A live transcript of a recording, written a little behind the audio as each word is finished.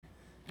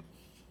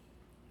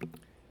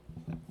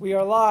We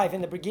are live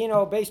in the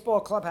Bergino Baseball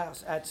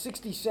Clubhouse at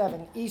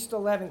 67 East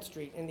 11th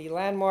Street in the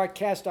landmark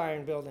Cast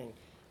Iron Building,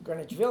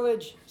 Greenwich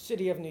Village,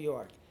 City of New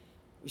York.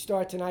 We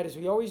start tonight as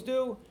we always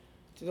do.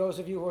 To those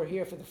of you who are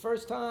here for the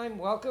first time,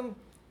 welcome.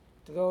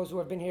 To those who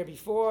have been here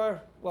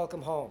before,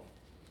 welcome home.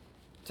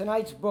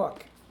 Tonight's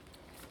book,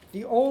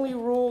 The Only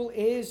Rule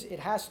Is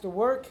It Has to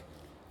Work.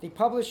 The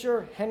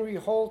publisher, Henry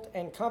Holt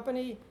and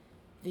Company.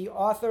 The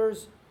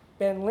authors,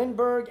 Ben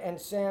Lindbergh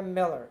and Sam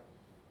Miller.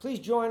 Please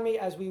join me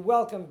as we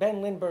welcome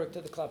Ben Lindbergh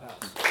to the clubhouse.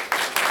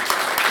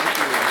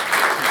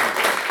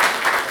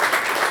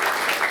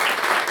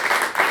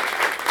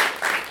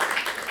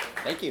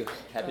 Thank you.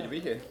 Happy to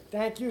be here.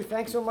 Thank you.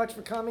 Thanks so much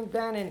for coming,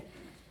 Ben.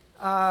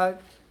 And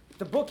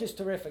the book is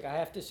terrific. I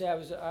have to say,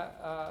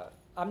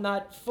 I'm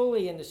not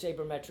fully in the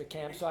sabermetric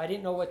camp, so I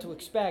didn't know what to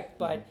expect,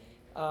 but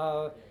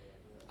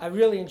I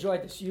really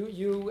enjoyed this.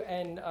 You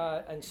and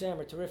Sam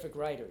are terrific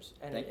writers,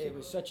 and it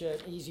was such an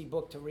easy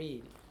book to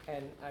read.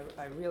 And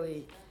I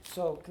really,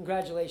 so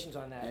congratulations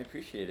on that. I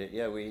appreciate it.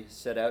 Yeah, we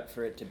set out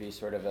for it to be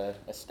sort of a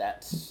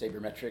stats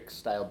sabermetric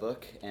style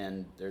book,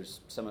 and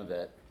there's some of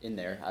it in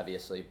there,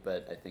 obviously,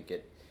 but I think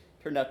it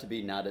turned out to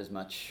be not as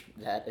much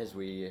that as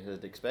we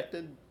had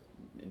expected,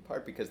 in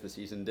part because the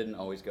season didn't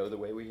always go the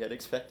way we had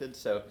expected,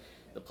 so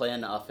the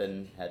plan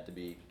often had to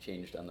be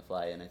changed on the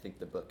fly, and I think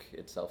the book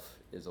itself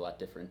is a lot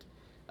different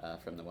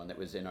from the one that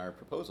was in our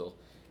proposal.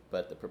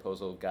 But the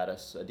proposal got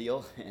us a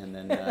deal, and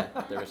then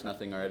there was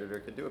nothing our editor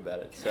could do about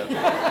it. So,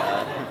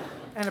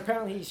 and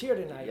apparently he's here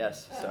tonight.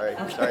 Yes, sorry,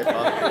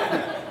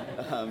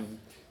 Paul.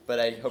 But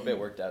I hope it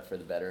worked out for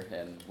the better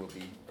and will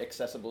be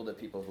accessible to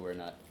people who are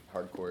not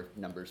hardcore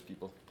numbers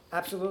people.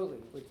 Absolutely.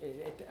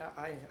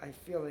 I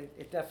feel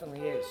it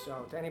definitely is.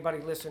 So to anybody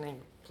listening,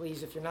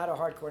 please, if you're not a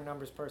hardcore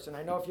numbers person,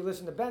 I know if you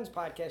listen to Ben's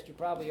podcast, you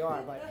probably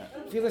are, but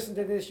if you listen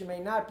to this, you may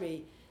not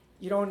be.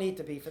 You don't need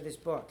to be for this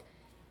book.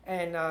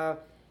 And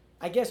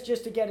I guess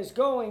just to get us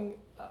going,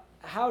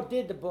 how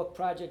did the book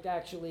project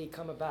actually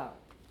come about?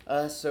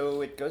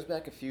 So it goes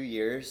back a few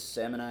years.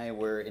 Sam and I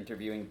were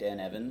interviewing Dan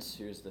Evans,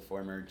 who's the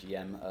former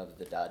GM of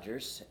the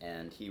Dodgers,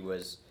 and he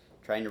was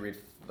trying to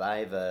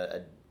revive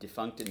a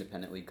defunct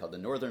independent league called the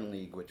Northern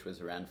League, which was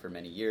around for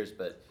many years,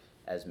 but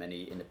as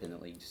many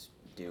independent leagues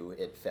do,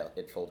 it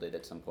folded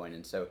at some point.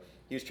 And so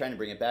he was trying to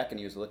bring it back, and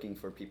he was looking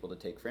for people to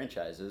take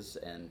franchises,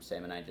 and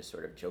Sam and I just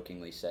sort of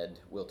jokingly said,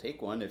 we'll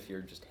take one if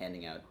you're just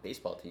handing out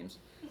baseball teams.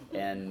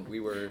 And we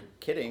were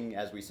kidding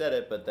as we said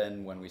it, but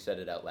then when we said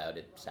it out loud,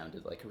 it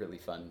sounded like a really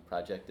fun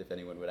project if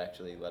anyone would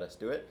actually let us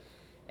do it.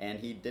 And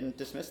he didn't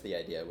dismiss the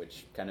idea,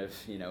 which kind of,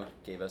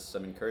 gave us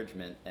some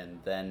encouragement. And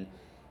then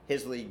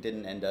his league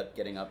didn't end up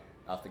getting up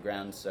off the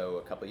ground, so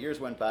a couple of years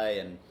went by,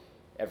 and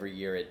every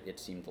year it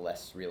seemed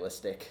less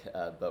realistic,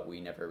 but we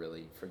never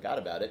really forgot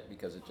about it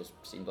because it just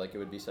seemed like it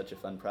would be such a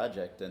fun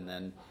project. And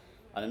then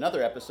on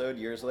another episode,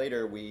 years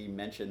later, we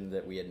mentioned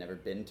that we had never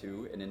been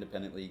to an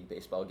independent league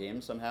baseball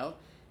game somehow,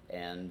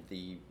 and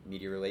the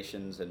media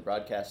relations and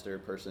broadcaster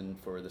person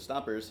for the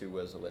Stompers, who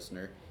was a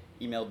listener,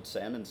 emailed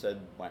Sam and said,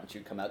 why don't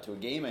you come out to a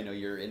game? I know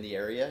you're in the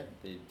area.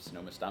 The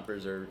Sonoma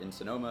Stompers are in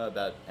Sonoma,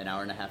 about an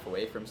hour and a half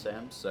away from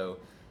Sam, so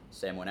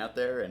Sam went out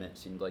there, and it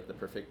seemed like the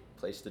perfect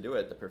place to do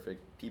it, the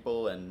perfect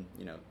people, and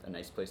a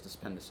nice place to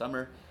spend the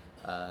summer.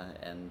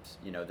 And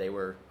they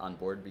were on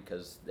board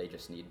because they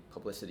just need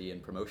publicity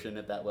and promotion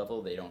at that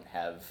level. They don't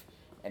have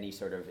any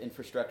sort of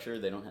infrastructure.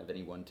 They don't have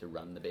anyone to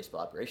run the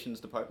baseball operations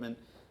department.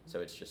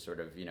 So it's just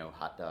sort of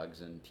hot dogs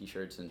and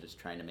T-shirts and just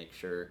trying to make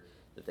sure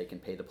that they can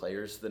pay the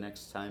players the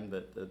next time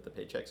that the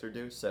paychecks are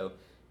due. So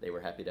they were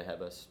happy to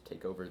have us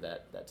take over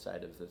that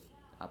side of the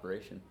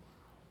operation.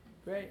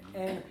 Great.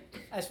 And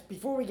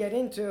before we get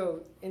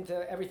into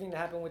everything that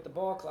happened with the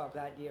ball club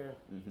that year,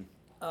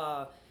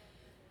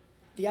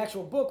 the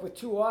actual book with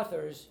two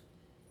authors,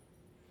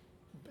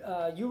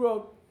 you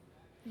wrote,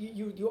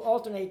 you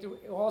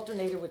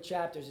alternated with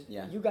chapters.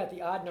 Yeah. You got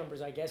the odd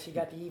numbers, I guess. He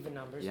got the even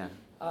numbers. Yeah.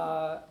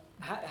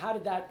 How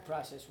did that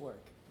process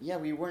work? Yeah,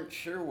 we weren't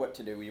sure what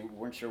to do. We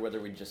weren't sure whether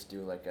we'd just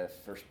do like a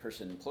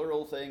first-person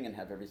plural thing and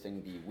have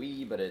everything be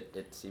we, but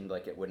it seemed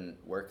like it wouldn't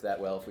work that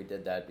well if we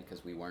did that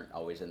because we weren't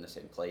always in the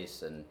same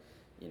place, and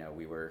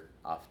we were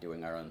off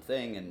doing our own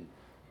thing, and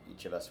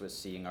each of us was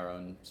seeing our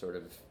own sort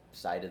of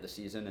side of the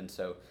season, and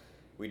so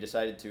we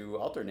decided to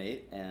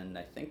alternate, and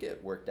I think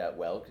it worked out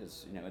well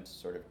because it's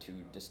sort of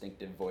two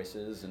distinctive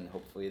voices, and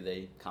hopefully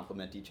they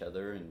complement each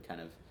other and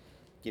kind of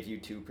give you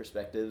two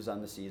perspectives on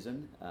the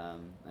season.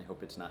 I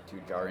hope it's not too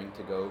jarring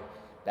to go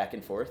back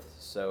and forth.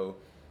 So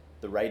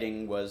the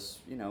writing was,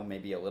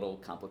 maybe a little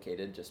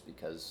complicated just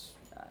because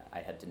I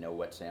had to know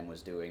what Sam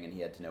was doing and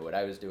he had to know what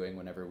I was doing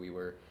whenever we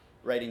were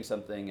writing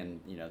something,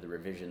 and the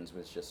revisions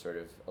was just sort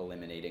of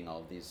eliminating all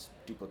of these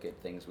duplicate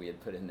things we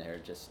had put in there,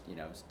 just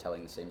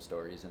telling the same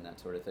stories and that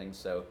sort of thing.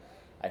 So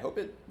I hope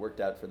it worked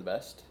out for the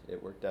best.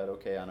 It worked out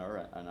okay on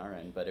our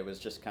end, but it was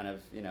just kind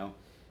of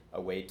a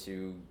way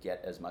to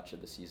get as much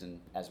of the season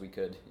as we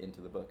could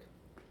into the book.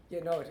 Yeah,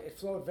 no, it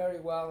flowed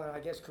very well, and I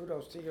guess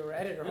kudos to your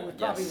editor, who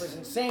probably was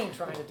insane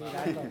trying to do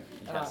that. But,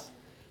 Yes.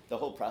 the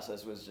whole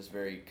process was just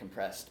very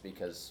compressed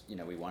because,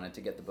 we wanted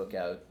to get the book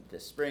out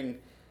this spring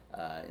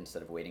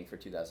instead of waiting for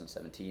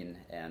 2017,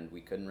 and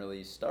we couldn't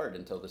really start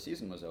until the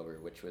season was over,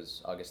 which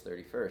was August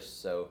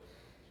 31st. So,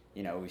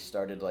 we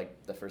started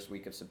like the first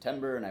week of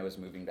September, and I was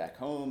moving back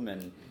home,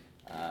 and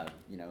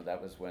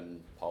that was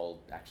when Paul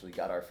actually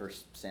got our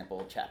first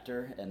sample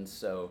chapter, and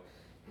so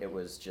it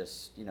was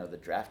just, the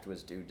draft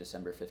was due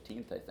December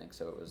 15th, I think,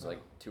 so it was like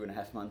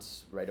 2.5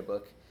 months, write a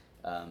book,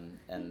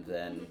 and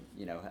then,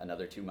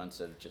 another 2 months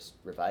of just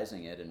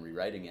revising it and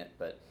rewriting it,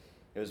 but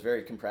it was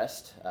very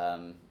compressed,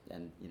 and,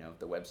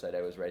 the website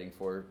I was writing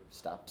for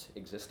stopped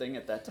existing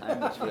at that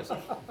time, which was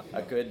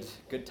a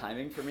good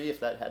timing for me if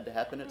that had to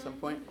happen at some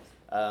point.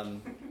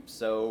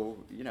 So,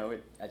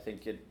 I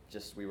think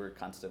we were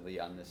constantly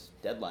on this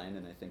deadline,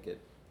 and I think it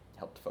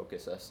helped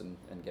focus us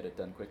and get it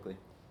done quickly.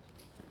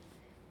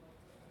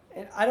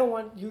 And I don't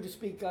want you to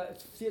speak,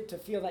 to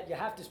feel that you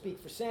have to speak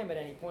for Sam at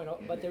any point,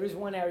 but there is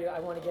one area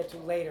I want to get to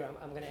later.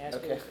 I'm going to ask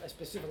you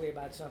specifically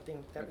about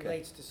something that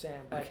relates to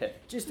Sam.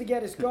 But just to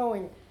get us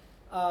going,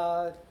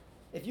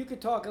 if you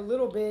could talk a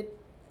little bit,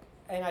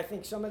 and I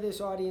think some of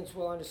this audience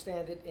will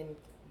understand it in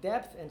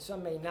depth and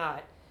some may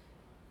not,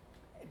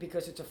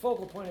 because it's a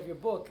focal point of your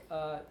book,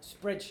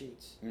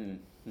 spreadsheets.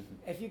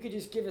 If you could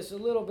just give us a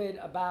little bit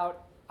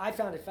about, I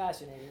found it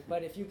fascinating,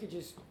 but if you could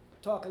just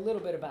talk a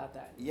little bit about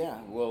that. Yeah,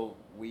 well,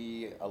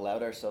 we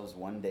allowed ourselves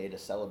one day to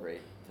celebrate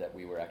that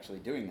we were actually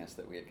doing this,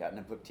 that we had gotten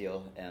a book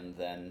deal, and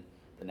then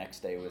the next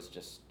day was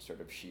just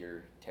sort of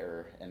sheer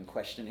terror and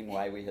questioning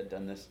why we had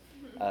done this,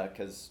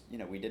 because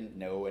we didn't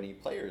know any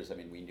players. I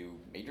mean, we knew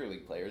major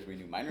league players, we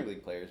knew minor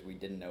league players, we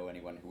didn't know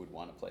anyone who would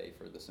want to play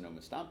for the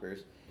Sonoma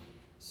Stompers.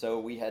 So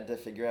we had to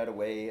figure out a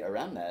way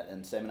around that,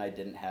 and Sam and I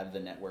didn't have the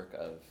network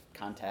of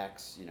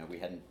contacts. We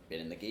hadn't been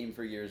in the game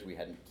for years. We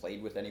hadn't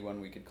played with anyone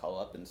we could call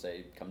up and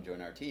say, come join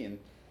our team.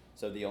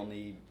 So the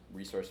only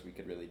resource we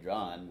could really draw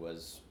on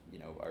was,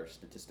 our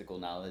statistical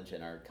knowledge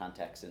and our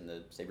contacts in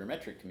the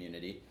sabermetric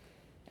community.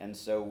 And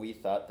so we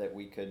thought that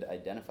we could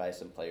identify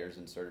some players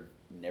and sort of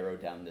narrow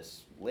down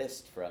this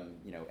list from,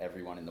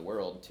 everyone in the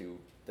world to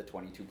the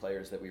 22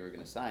 players that we were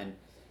going to sign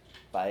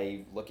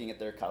by looking at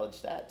their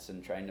college stats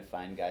and trying to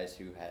find guys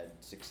who had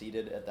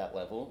succeeded at that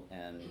level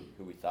and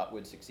who we thought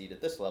would succeed at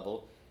this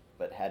level,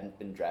 but hadn't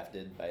been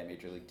drafted by a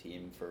major league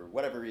team for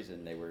whatever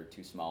reason. They were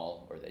too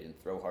small, or they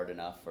didn't throw hard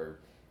enough, or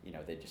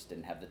they just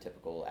didn't have the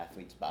typical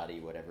athlete's body,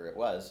 whatever it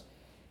was.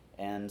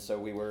 And so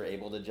we were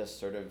able to just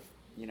sort of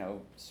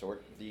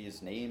sort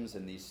these names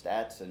and these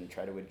stats and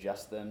try to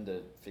adjust them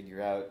to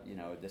figure out,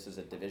 this is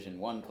a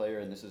Division I player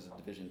and this is a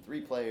Division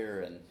III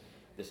player, and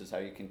this is how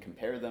you can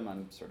compare them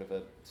on sort of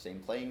a same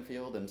playing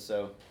field. And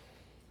so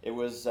it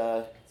was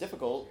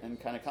difficult and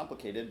kind of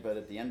complicated, but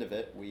at the end of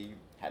it, we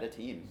had a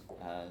team.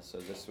 So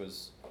this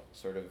was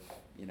sort of,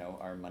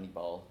 our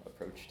Moneyball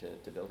approach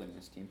to building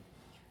this team.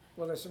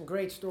 Well, there's some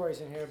great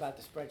stories in here about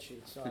the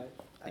spreadsheet, so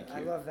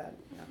I love that.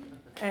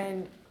 Yeah.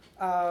 And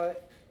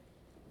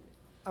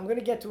I'm going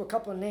to get to a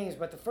couple of names,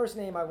 but the first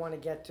name I want to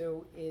get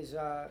to is,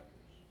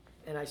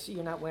 and I see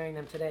you're not wearing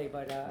them today,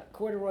 but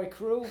Corduroy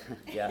Crew.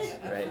 Yes,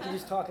 right. Can you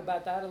just talk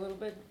about that a little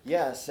bit?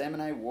 Yeah, Sam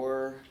and I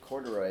wore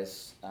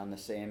corduroys on the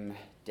same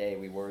day.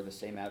 We wore the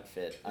same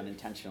outfit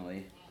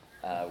unintentionally,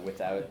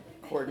 without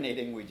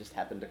coordinating. We just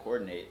happened to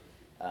coordinate,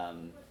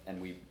 and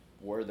we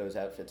wore those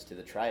outfits to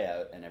the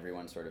tryout, and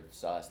everyone sort of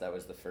saw us. That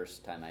was the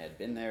first time I had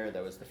been there.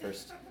 That was the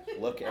first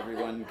look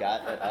everyone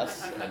got at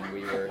us, and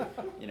we were,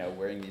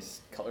 wearing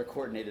these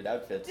color-coordinated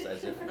outfits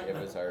as if it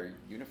was our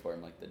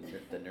uniform, like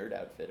the nerd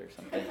outfit or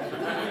something.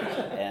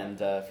 And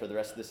for the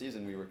rest of the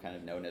season, we were kind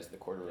of known as the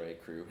Corduroy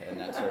Crew, and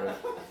that sort of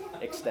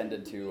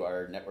extended to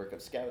our network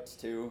of scouts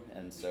too.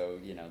 And so,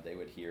 they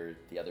would hear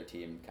the other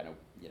team kind of,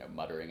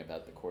 muttering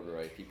about the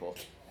Corduroy people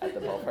at the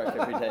ballpark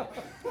every day.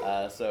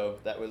 So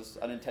that was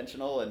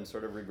unintentional and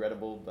sort of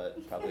regrettable,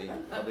 but probably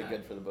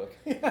good for the book.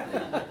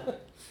 Yeah.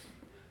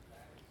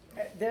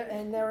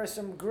 There are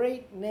some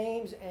great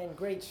names and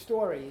great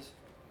stories.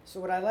 So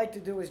what I like to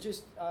do is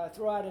just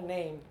throw out a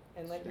name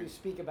and let you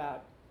speak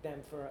about them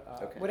for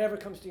whatever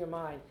comes to your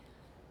mind,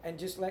 and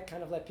just let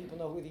people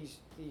know who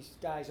these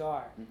guys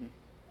are. Mm-hmm.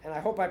 And I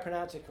hope I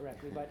pronounce it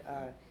correctly, but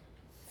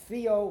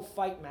Theo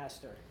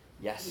Fightmaster.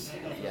 Yes,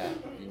 yeah,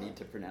 you need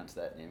to pronounce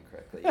that name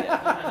correctly.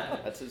 Yeah,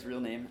 that's his real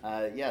name.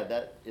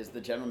 That is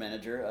the general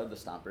manager of the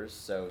Stompers,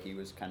 so he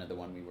was kind of the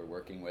one we were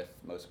working with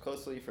most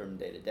closely from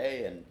day to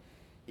day, and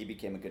he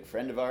became a good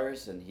friend of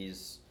ours, and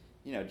he's,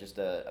 just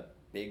a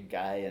big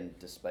guy, and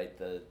despite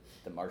the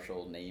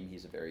martial name,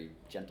 he's a very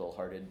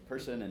gentle-hearted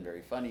person and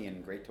very funny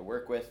and great to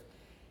work with,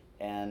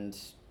 and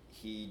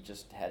he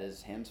just had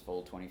his hands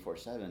full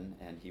 24/7,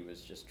 and he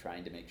was just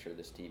trying to make sure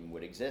this team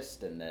would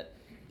exist and that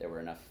there were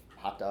enough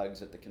hot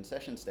dogs at the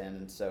concession stand.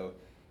 And so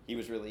he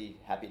was really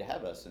happy to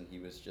have us, and he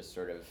was just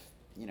sort of,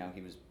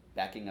 he was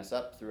backing us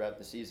up throughout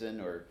the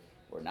season or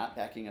not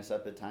backing us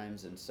up at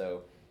times. And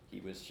so he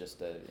was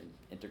just an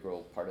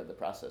integral part of the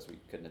process. We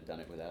couldn't have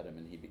done it without him,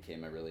 and he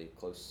became a really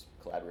close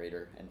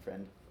collaborator and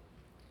friend.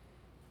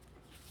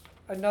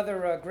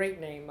 Another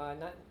great name,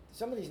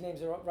 some of these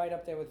names are right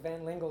up there with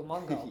Van Lingle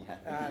Mungo.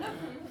 Yeah.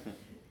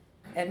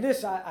 And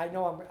this, I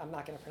know I'm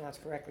not going to pronounce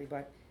correctly,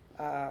 but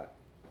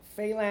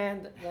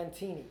Phelan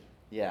Lantini.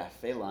 Yeah,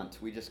 Phelant.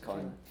 We just call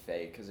him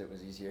Fay because it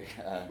was easier.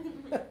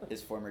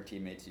 His former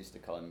teammates used to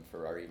call him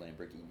Ferrari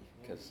Lamborghini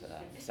because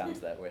it sounds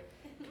that way.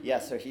 Yeah,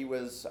 so he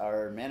was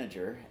our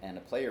manager and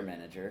a player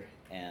manager,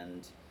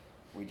 and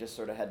we just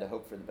sort of had to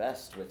hope for the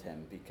best with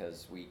him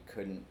because we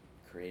couldn't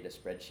create a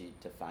spreadsheet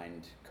to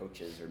find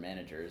coaches or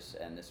managers,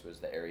 and this was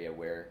the area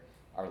where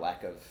our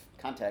lack of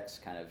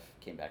context kind of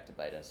came back to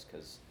bite us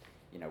because,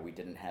 you know, we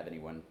didn't have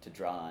anyone to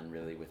draw on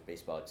really with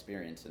baseball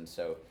experience, and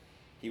so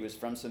he was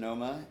from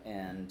Sonoma,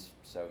 and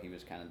so he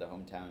was kind of the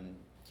hometown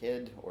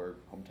kid or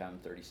hometown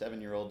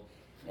 37-year-old,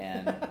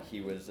 and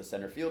he was a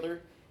center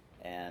fielder,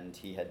 and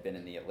he had been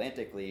in the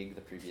Atlantic League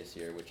the previous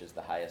year, which is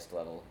the highest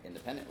level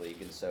independent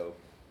league, and so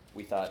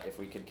we thought if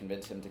we could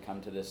convince him to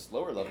come to this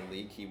lower level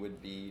league, he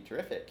would be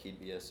terrific. He'd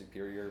be a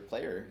superior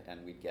player,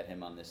 and we'd get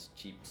him on this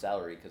cheap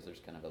salary because there's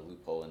kind of a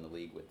loophole in the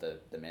league with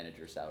the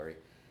manager salary.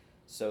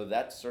 So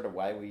that's sort of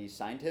why we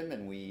signed him,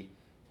 and we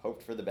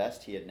hoped for the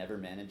best. He had never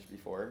managed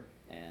before,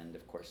 and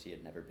of course he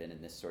had never been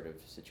in this sort of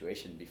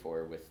situation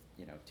before with,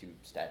 you know, two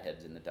stat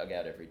heads in the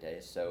dugout every day.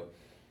 So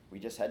we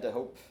just had to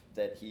hope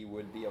that he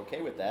would be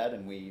okay with that,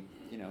 and we,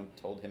 you know,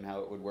 told him how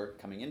it would work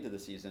coming into the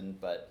season,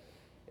 but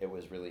it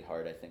was really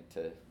hard, I think,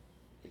 to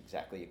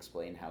exactly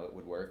explain how it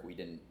would work. We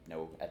didn't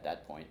know at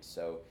that point.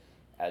 So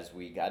as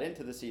we got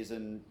into the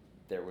season,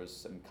 there was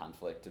some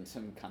conflict and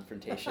some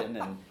confrontation,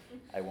 and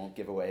I won't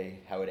give away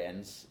how it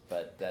ends,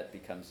 but that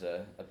becomes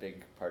a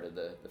big part of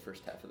the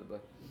first half of the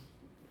book.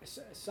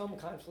 Some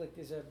conflict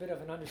is a bit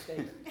of an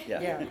understatement.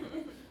 Yeah.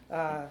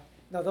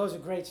 No, those are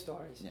great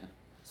stories. Yeah.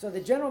 So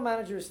the general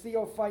manager is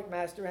Theo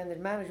Fightmaster, and the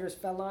manager is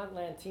Phelan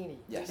Lantini.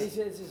 Yes.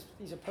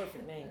 These are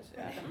perfect names.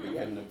 Yeah, we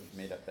couldn't have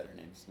made up better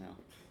names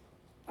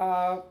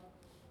now.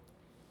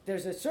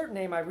 There's a certain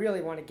name I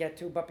really want to get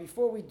to, but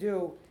before we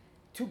do,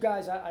 two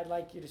guys I'd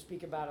like you to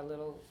speak about a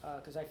little,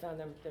 because I found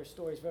their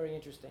stories very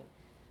interesting.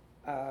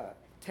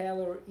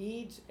 Taylor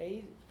Eads,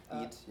 Eads,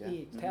 yeah.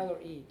 Eads, Mm-hmm. Taylor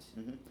Eads.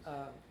 Mm-hmm.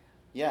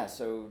 Yeah,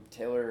 so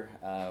Taylor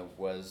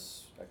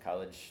was a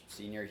college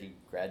senior. He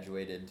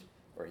graduated,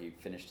 or he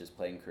finished his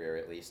playing career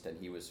at least, and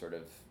he was sort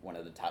of one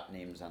of the top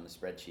names on the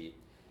spreadsheet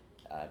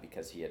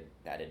because he had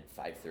batted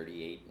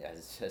 .538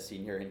 as a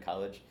senior in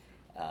college.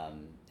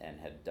 And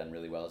had done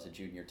really well as a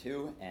junior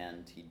too,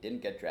 and he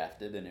didn't get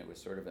drafted, and it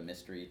was sort of a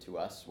mystery to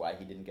us why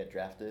he didn't get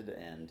drafted,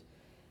 and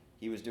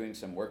he was doing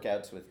some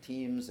workouts with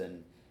teams,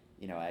 and,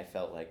 you know, I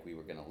felt like we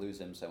were going to lose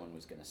him, someone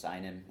was going to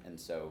sign him, and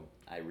so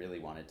I really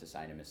wanted to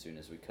sign him as soon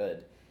as we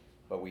could,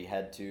 but we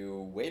had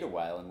to wait a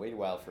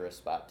while for a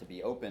spot to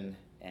be open,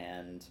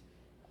 and,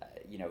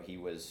 you know, he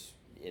was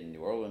in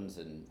New Orleans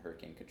and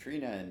Hurricane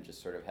Katrina and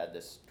just sort of had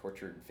this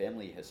tortured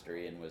family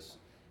history and was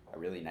a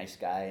really nice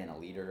guy and a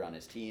leader on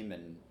his team,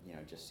 and, you know,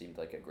 just seemed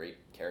like a great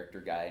character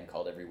guy and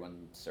called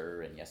everyone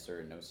sir and yes sir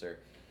and no sir.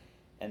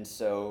 And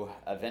so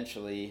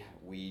eventually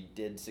we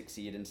did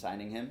succeed in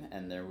signing him,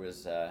 and there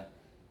was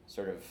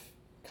sort of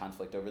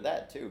conflict over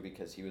that too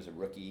because he was a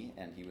rookie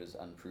and he was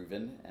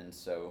unproven, and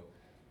so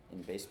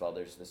in baseball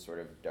there's this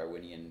sort of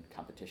Darwinian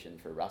competition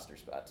for roster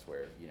spots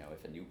where, you know,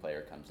 if a new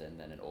player comes in,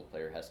 then an old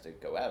player has to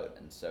go out,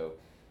 and so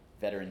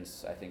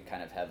veterans, I think,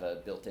 kind of have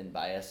a built-in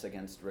bias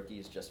against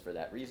rookies just for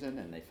that reason,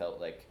 and they felt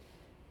like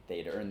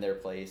they'd earned their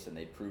place and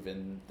they'd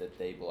proven that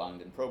they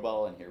belonged in pro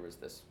ball, and here was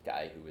this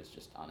guy who was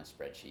just on a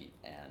spreadsheet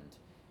and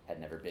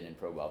had never been in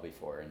pro ball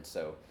before, and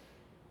so,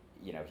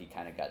 you know, he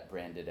kind of got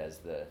branded as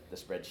the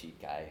spreadsheet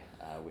guy,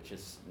 which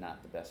is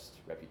not the best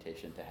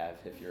reputation to have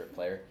if you're a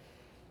player.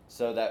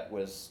 So that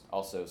was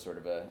also sort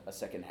of a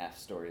second half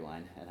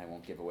storyline, and I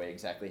won't give away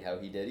exactly how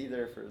he did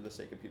either for the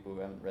sake of people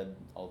who haven't read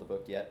all the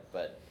book yet,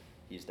 but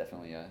he's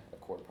definitely a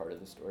core part of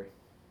the story.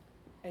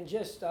 And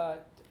just,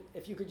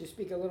 if you could just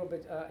speak a little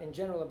bit in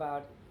general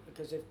about,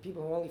 because if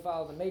people who only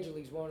follow the major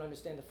leagues won't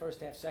understand the first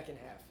half, second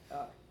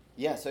half.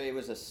 Yeah, so it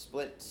was a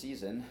split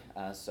season,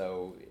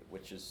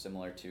 which is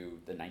similar to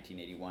the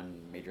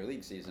 1981 Major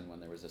League season when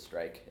there was a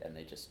strike, and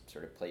they just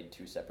sort of played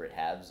two separate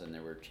halves, and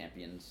there were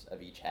champions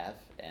of each half,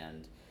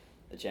 and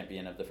the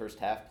champion of the first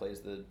half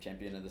plays the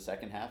champion of the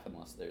second half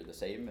unless they're the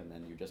same, and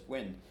then you just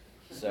win.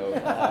 So,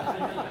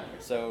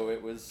 so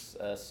it was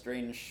a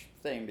strange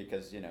thing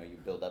because, you know, you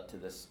build up to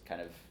this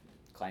kind of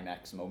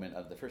climax moment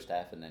of the first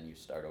half and then you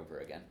start over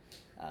again.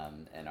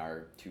 And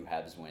our two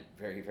halves went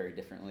very, very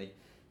differently.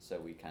 So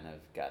we kind of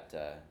got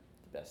the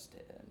best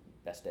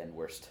and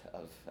worst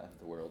of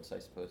the worlds, I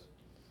suppose.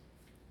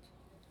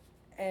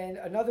 And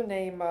another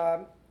name,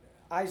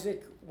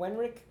 Isaac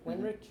Wenrich.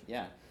 Mm-hmm.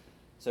 Yeah.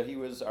 So he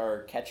was our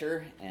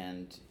catcher,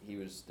 and he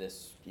was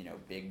this, you know,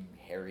 big,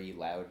 hairy,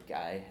 loud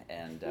guy,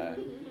 and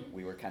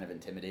we were kind of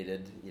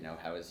intimidated, you know,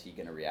 how is he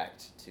going to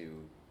react to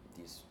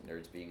these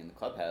nerds being in the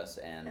clubhouse,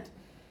 and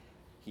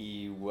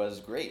he was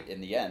great in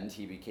the end.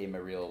 He became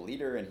a real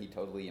leader, and he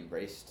totally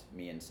embraced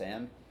me and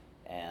Sam,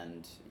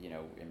 and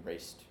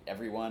embraced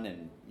everyone,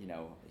 and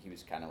he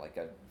was kind of like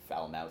a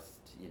foul-mouthed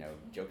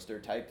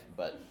jokester type,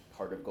 but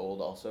heart of gold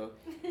also.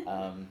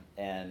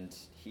 And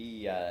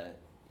he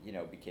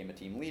became a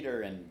team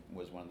leader and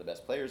was one of the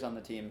best players on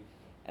the team.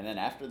 And then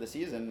after the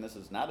season, this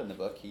is not in the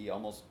book, he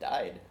almost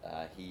died.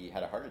 He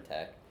had a heart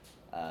attack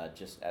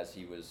just as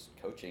he was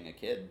coaching a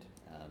kid,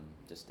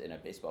 just in a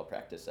baseball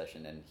practice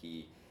session, and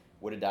he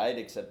would have died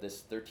except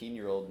this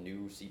 13-year-old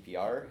knew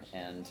CPR,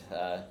 and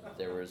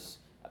there was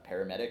a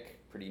paramedic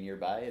pretty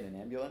nearby in an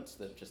ambulance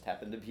that just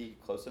happened to be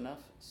close enough.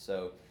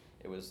 So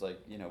it was like,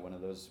 one of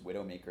those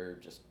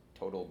Widowmaker just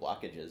total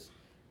blockages.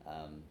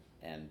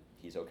 And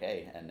he's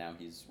okay, and now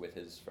he's with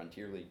his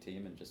Frontier League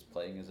team and just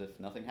playing as if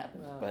nothing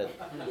happened. Wow. But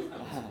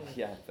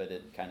but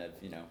it kind of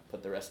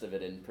put the rest of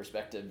it in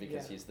perspective,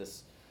 because he's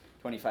this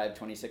 25,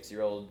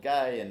 26-year-old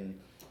guy, and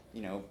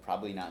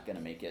probably not going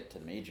to make it to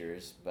the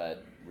majors,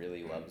 but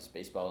really loves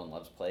baseball and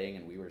loves playing.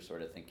 And we were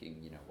sort of thinking,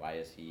 why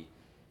is he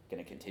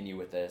going to continue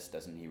with this?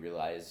 Doesn't he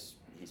realize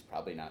he's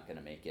probably not going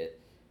to make it?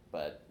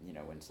 But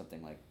when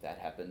something like that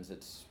happens,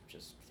 it's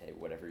just, hey,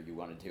 whatever you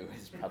want to do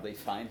is probably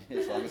fine,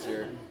 as long as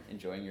you're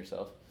enjoying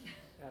yourself.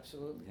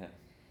 Absolutely.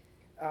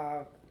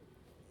 Yeah.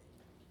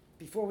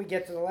 Before we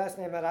get to the last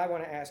name that I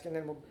want to ask, and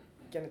then we'll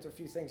get into a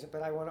few things,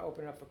 but I want to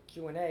open up for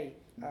Q&A.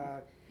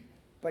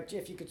 But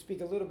if you could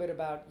speak a little bit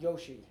about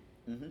Yoshi.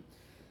 Mm-hmm.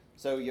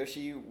 So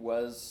Yoshi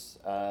was,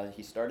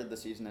 he started the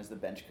season as the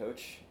bench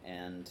coach,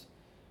 and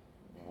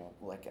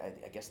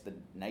I guess the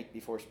night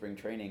before spring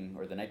training,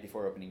 or the night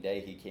before opening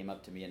day, he came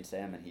up to me and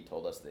Sam and he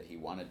told us that he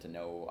wanted to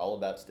know all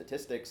about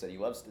statistics, and he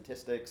loves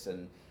statistics,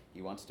 and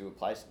he wants to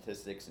apply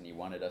statistics, and he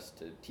wanted us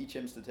to teach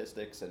him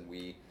statistics, and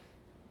we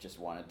just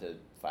wanted to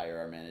fire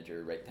our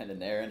manager right then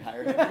and there and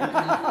hire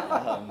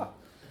him.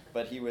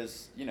 But he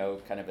was,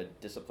 kind of a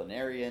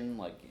disciplinarian.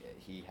 Like,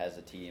 he has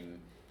a team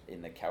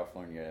in the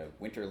California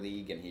Winter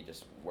League, and he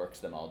just works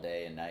them all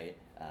day and night.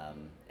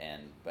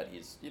 But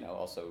he's,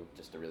 also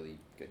just a really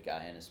good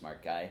guy and a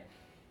smart guy.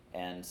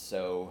 And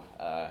so,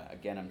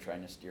 again, I'm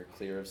trying to steer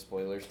clear of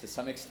spoilers to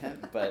some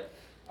extent, but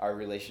our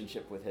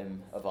relationship with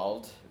him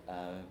evolved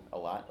a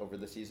lot over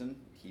the season.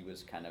 He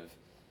was kind of,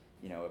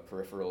 a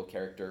peripheral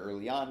character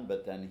early on,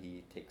 but then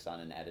he takes on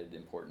an added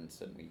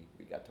importance, and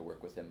we got to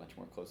work with him much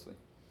more closely.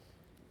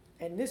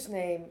 And this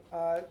name,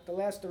 the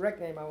last direct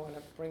name I want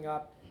to bring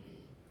up,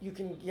 you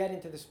can get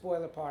into the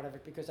spoiler part of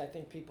it because I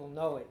think people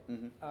know it.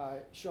 Mm-hmm.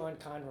 Sean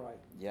Conroy.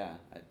 Yeah,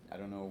 I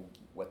don't know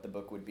what the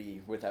book would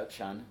be without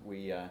Sean.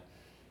 We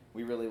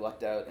really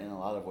lucked out in a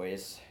lot of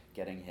ways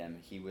getting him.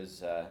 He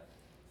was a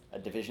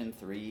Division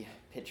III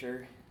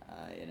pitcher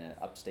in an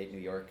upstate New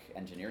York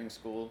engineering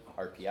school,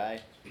 RPI,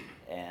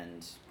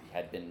 and he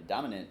had been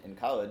dominant in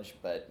college,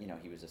 but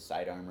he was a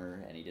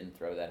sidearmer and he didn't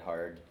throw that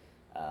hard,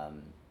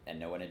 and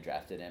no one had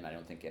drafted him. I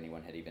don't think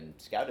anyone had even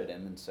scouted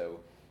him, and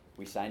so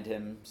we signed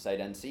him sight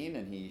unseen,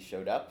 and he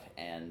showed up,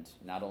 and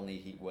not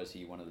only was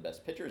he one of the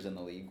best pitchers in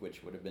the league,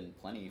 which would have been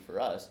plenty for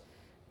us,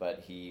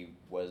 but he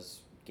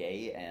was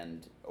gay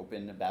and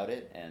open about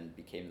it and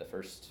became the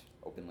first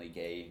openly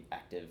gay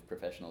active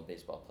professional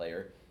baseball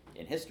player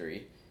in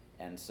history.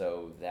 And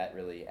so that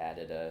really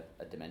added a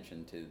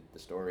dimension to the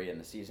story and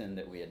the season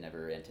that we had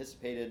never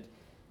anticipated.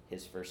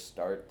 His first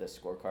start, the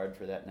scorecard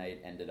for that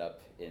night, ended up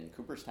in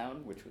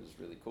Cooperstown, which was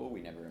really cool. We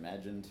never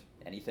imagined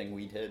anything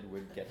we did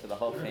would get to the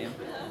Hall of Fame.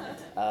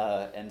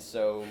 And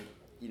so,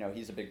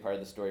 he's a big part of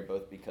the story,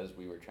 both because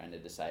we were trying to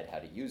decide how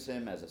to use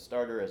him as a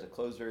starter, as a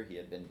closer. He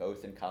had been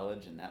both in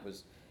college, and that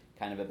was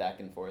kind of a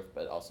back and forth,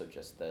 but also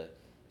just the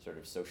sort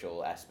of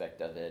social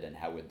aspect of it, and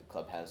how would the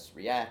clubhouse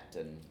react,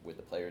 and would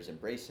the players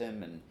embrace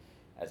him? And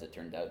as it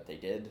turned out, they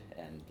did,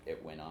 and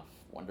it went off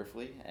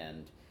wonderfully.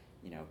 And,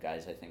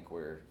 guys, I think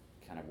were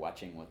kind of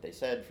watching what they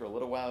said for a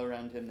little while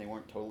around him. They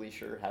weren't totally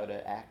sure how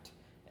to act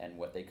and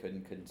what they could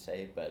and couldn't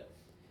say, but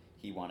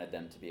he wanted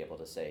them to be able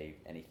to say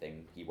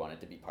anything. He wanted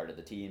to be part of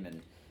the team,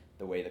 and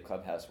the way the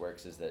clubhouse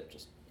works is that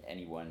just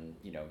anyone,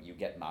 you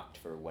get mocked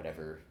for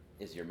whatever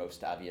is your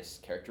most obvious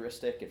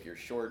characteristic. If you're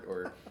short,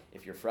 or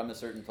if you're from a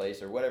certain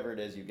place, or whatever it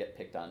is, you get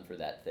picked on for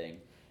that thing.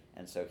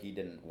 And so he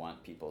didn't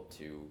want people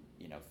to,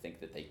 think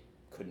that they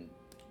couldn't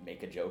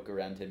make a joke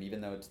around him,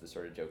 even though it's the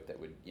sort of joke that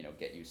would,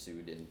 get you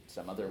sued in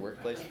some other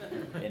workplace.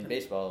 In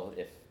baseball,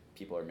 if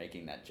people are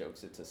making that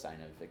jokes, it's a sign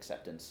of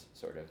acceptance,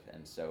 sort of.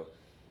 And so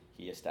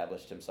he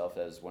established himself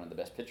as one of the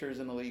best pitchers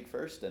in the league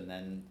first, and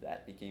then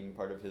that became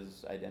part of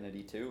his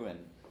identity too. And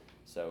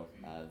so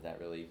that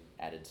really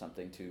added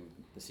something to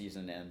the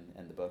season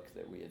and the book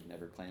that we had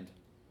never planned.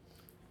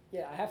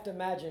 Yeah, I have to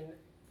imagine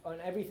on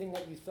everything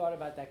that you thought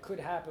about that could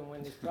happen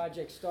when this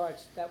project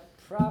starts, that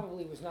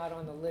probably was not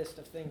on the list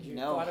of things you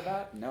thought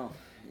about. No,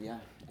 yeah.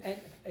 And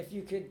if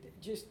you could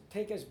just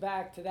take us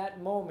back to that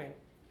moment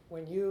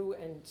when you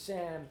and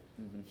Sam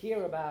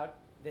hear about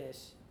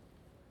this,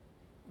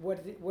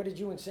 what did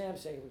you and Sam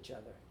say to each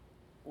other?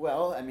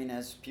 Well, I mean,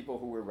 as people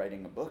who were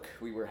writing a book,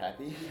 we were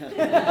happy. We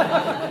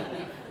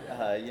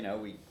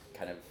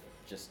kind of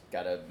just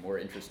got a more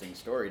interesting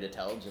story to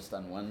tell just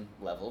on one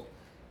level.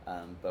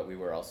 But we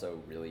were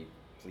also really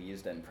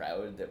pleased and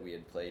proud that we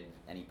had played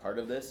any part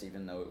of this,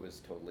 even though it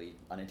was totally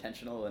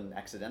unintentional and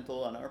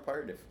accidental on our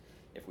part.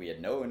 If we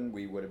had known,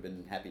 we would have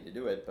been happy to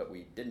do it, but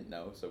we didn't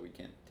know, so we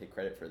can't take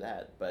credit for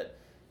that. But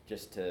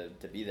just to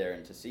be there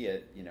and to see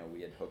it,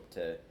 we had hoped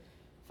to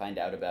find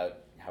out about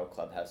how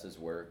clubhouses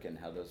work and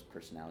how those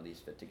personalities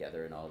fit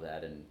together and all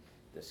that, and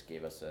this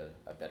gave us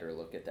a better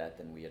look at that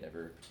than we had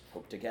ever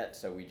hoped to get.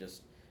 So we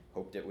just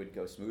hoped it would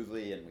go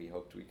smoothly, and we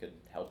hoped we could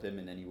help him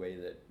in any way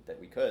that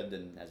we could.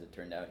 And as it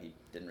turned out, he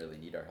didn't really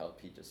need our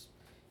help.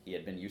 He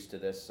had been used to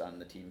this on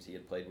the teams he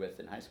had played with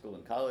in high school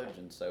and college,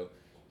 and so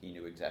he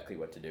knew exactly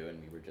what to do,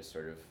 and we were just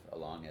sort of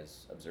along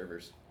as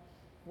observers.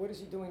 What is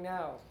he doing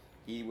now?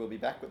 He will be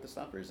back with the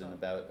Stompers in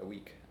about a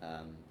week,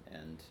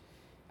 and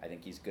I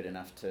think he's good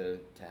enough to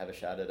have a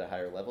shot at a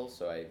higher level,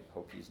 so I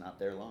hope he's not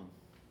there long.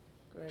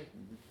 Great.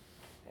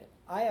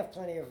 I have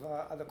plenty of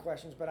other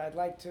questions, but I'd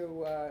like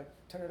to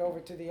turn it over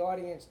to the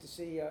audience to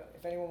see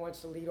if anyone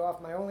wants to lead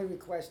off. My only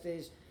request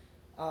is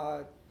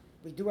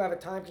we do have a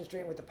time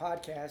constraint with the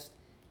podcast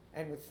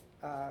and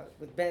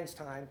with Ben's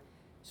time.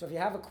 So if you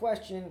have a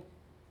question,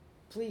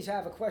 please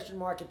have a question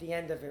mark at the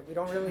end of it. We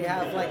don't really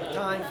have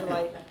time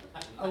for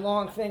a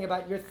long thing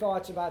about your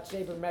thoughts about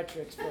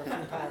sabermetrics for a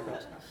few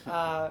paragraphs.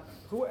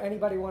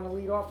 Anybody want to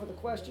lead off with a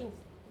question?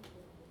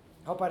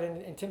 Hope I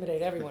didn't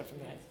intimidate everyone from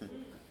that.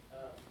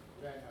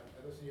 Ben,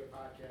 I listen to your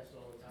podcast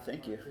all the time.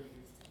 Thank you. I think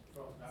you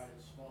talk about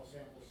it, small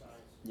sample size.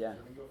 Yeah.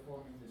 So when you're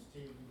forming this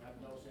team, you have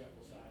no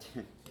sample size.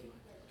 So do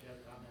you have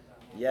a comment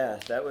on that? Yeah,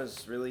 that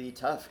was really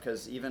tough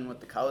because even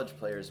with the college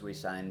players we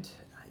signed,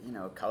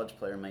 a college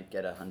player might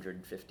get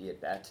 150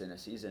 at bats in a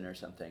season or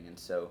something, and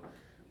so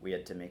we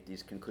had to make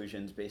these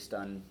conclusions based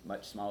on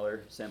much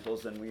smaller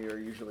samples than we are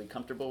usually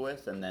comfortable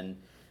with. And then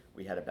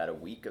we had about a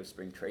week of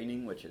spring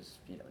training, which is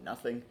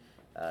nothing,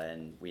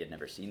 and we had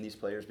never seen these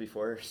players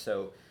before.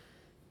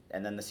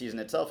 And then the season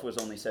itself was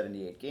only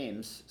 78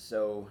 games,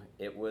 so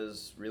it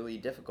was really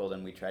difficult,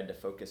 and we tried to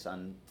focus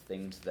on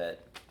things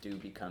that do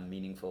become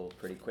meaningful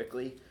pretty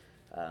quickly.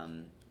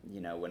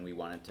 When we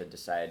wanted to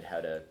decide how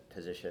to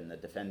position the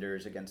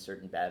defenders against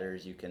certain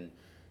batters, you can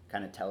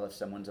kind of tell if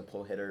someone's a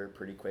pull hitter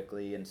pretty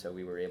quickly, and so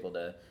we were able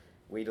to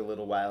wait a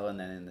little while, and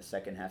then in the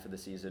second half of the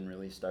season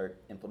really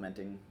start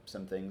implementing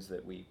some things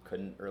that we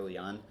couldn't early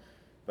on.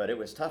 But it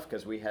was tough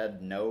because we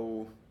had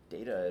no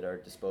data at our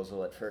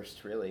disposal at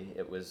first, really.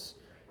 It was,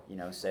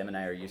 Sam and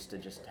I are used to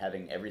just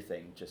having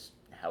everything, just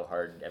how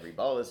hard every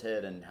ball is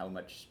hit and how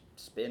much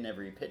spin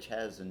every pitch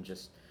has, and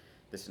just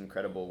this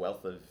incredible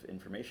wealth of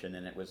information.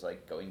 And it was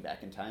like going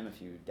back in time a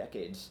few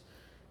decades,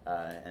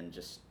 and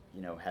just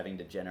having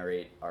to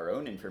generate our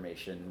own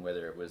information,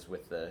 whether it was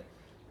with the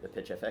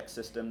PitchFX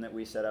system that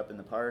we set up in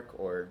the park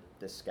or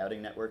this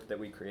scouting network that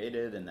we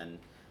created, and then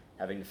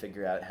having to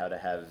figure out how to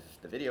have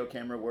the video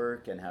camera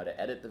work and how to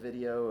edit the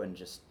video and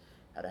just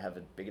how to have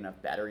a big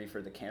enough battery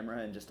for the camera,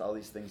 and just all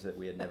these things that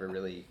we had never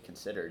really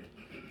considered.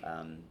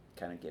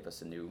 Kind of gave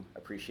us a new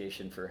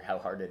appreciation for how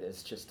hard it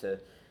is just to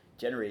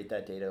generate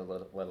that data,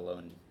 let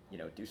alone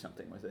do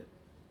something with it.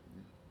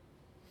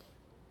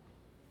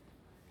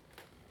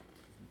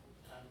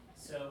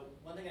 So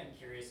one thing I'm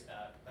curious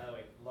about, by the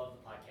way, love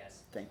the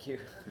podcast. Thank you.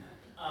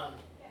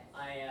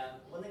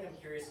 One thing I'm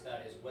curious about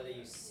is whether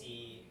you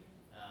see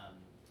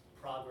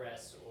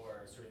progress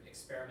or sort of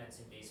experiments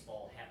in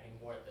baseball happening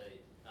more at the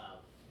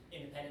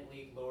independent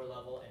league lower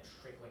level and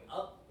trickling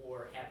up,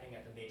 or happening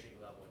at the major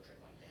league level and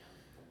trickling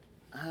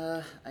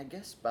down? I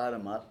guess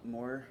bottom up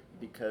more,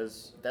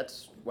 because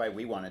that's why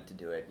we wanted to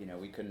do it.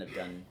 We couldn't have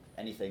done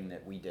anything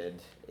that we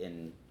did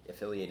in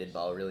affiliated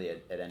ball really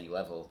at any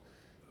level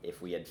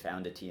if we had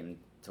found a team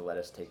to let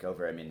us take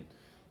over. I mean,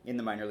 in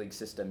the minor league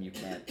system, you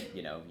can't,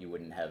 you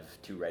wouldn't have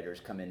two writers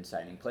come in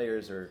signing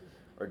players or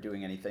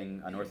doing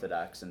anything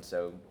unorthodox. And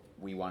so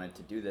we wanted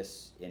to do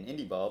this in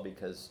indie ball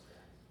because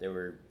there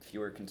were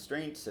fewer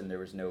constraints and there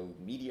was no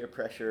media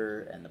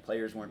pressure, and the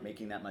players weren't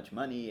making that much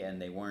money,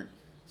 and they weren't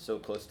so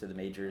close to the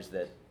majors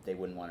that they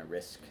wouldn't want to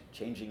risk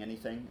changing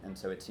anything. And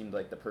so it seemed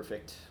like the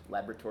perfect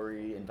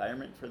laboratory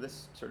environment for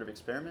this sort of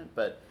experiment.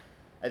 But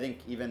I think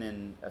even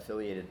in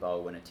affiliated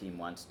ball, when a team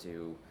wants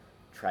to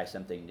try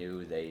something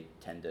new, they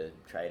tend to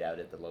try it out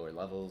at the lower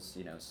levels.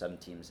 Some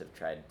teams have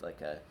tried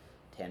like a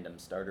tandem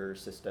starter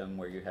system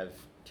where you have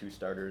two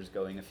starters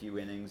going a few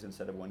innings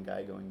instead of one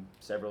guy going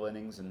several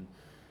innings, and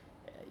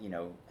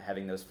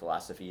having those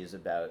philosophies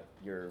about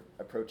your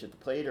approach at the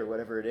plate or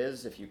whatever it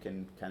is, if you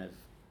can kind of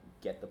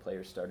get the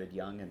players started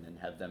young and then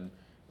have them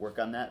work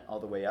on that all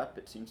the way up,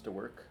 it seems to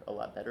work a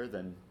lot better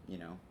than,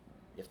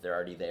 if they're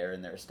already there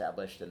and they're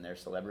established and they're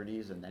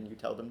celebrities and then you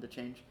tell them to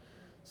change.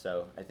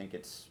 So I think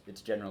it's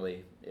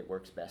generally, it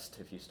works best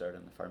if you start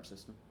on the farm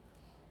system.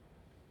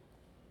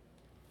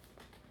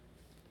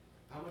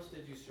 How much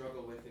did you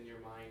struggle with in your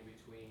mind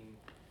between,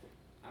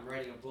 I'm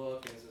writing a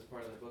book and this is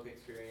part of the book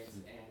experience,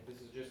 and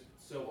this is just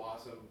so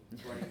awesome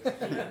running this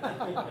team,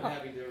 and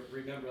having to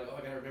remember,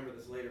 I gotta remember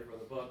this later for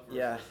the book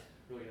versus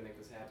really to make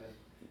this happen?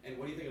 And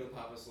what do you think of the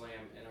Papa Slam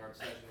and our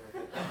obsession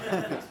with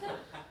it?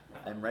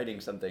 I'm writing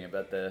something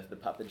about the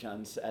Papa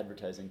John's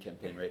advertising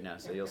campaign right now,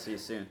 so you'll see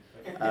soon.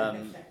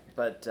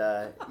 But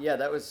yeah,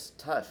 that was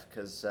tough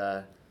because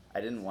I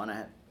didn't want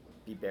to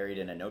be buried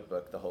in a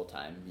notebook the whole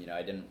time. You know,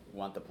 I didn't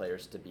want the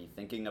players to be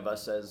thinking of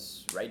us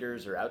as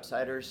writers or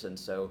outsiders, and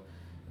so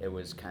it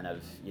was kind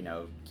of, you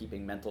know,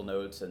 keeping mental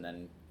notes and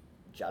then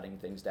jotting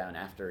things down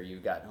after you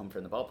got home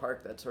from the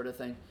ballpark, that sort of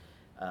thing.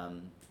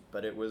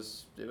 But it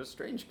was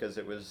strange because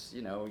it was,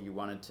 you know, you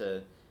wanted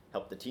to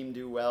help the team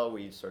do well.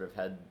 We sort of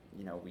had,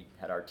 you know, we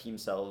had our team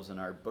selves and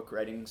our book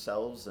writing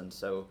selves, and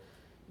so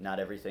not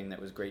everything that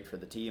was great for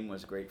the team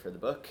was great for the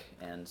book.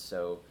 And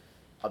so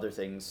other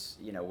things,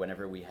 you know,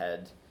 whenever we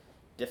had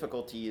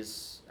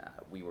difficulties,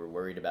 we were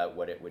worried about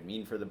what it would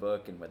mean for the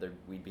book and whether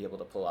we'd be able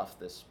to pull off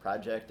this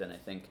project. And I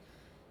think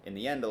in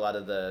the end, a lot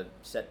of the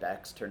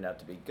setbacks turned out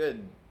to be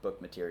good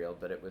book material,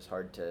 but it was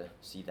hard to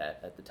see that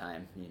at the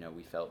time. You know,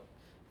 we felt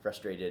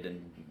frustrated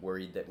and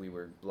worried that we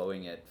were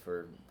blowing it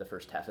for the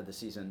first half of the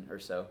season or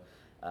so.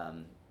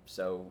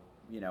 So,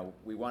 you know,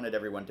 we wanted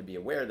everyone to be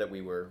aware that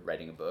we were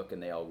writing a book,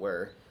 and they all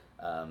were,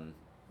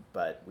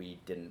 but we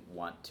didn't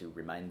want to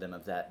remind them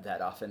of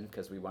that often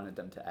because we wanted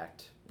them to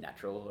act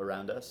natural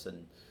around us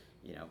and,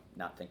 you know,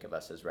 not think of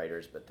us as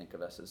writers, but think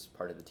of us as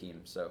part of the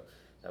team. So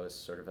that was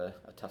sort of a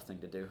tough thing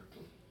to do.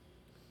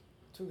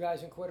 Two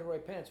guys in corduroy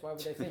pants. Why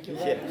would they think you're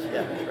Yeah, right?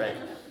 yeah, right.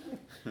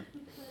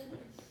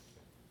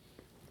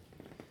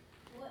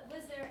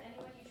 Was there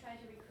anyone you tried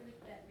to recruit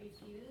that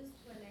refused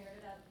when they heard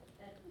about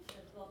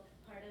the book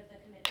part of the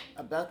committee?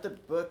 About the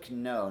book,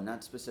 no,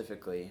 not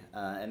specifically.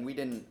 And we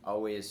didn't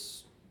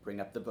always bring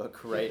up the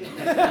book, right?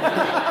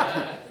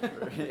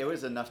 It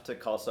was enough to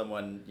call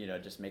someone, you know,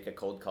 just make a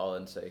cold call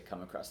and say,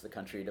 come across the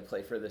country to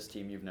play for this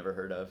team you've never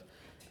heard of.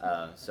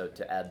 So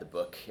to add the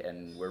book,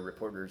 and we're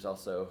reporters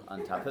also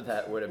on top of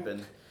that, would have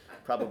been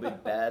probably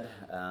bad.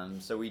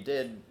 So we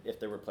did, if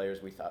there were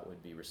players we thought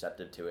would be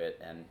receptive to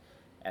it,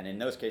 and in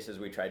those cases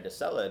we tried to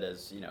sell it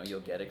as, you know,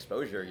 you'll get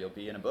exposure, you'll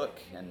be in a book,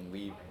 and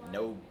we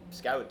know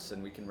scouts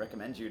and we can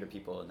recommend you to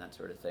people and that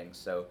sort of thing.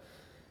 So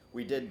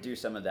we did do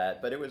some of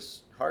that, but it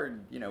was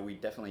hard. You know, we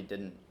definitely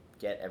didn't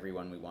get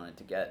everyone we wanted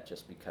to get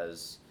just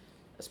because,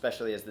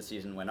 especially as the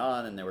season went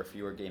on and there were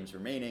fewer games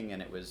remaining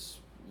and it was,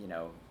 you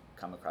know,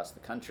 come across the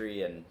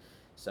country and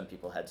some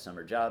people had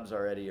summer jobs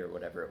already or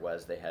whatever it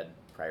was, they had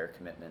prior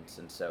commitments,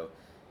 and so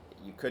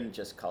you couldn't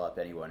just call up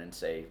anyone and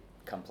say,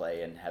 come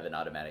play and have an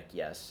automatic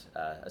yes,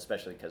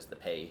 especially because the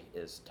pay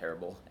is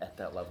terrible at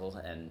that level,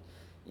 and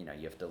you know,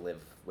 you have to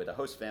live with a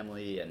host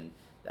family, and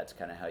that's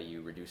kind of how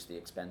you reduce the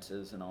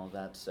expenses and all of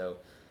that. So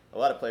a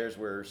lot of players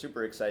were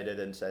super excited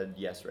and said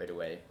yes right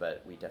away,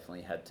 but we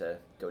definitely had to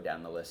go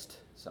down the list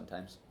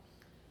sometimes.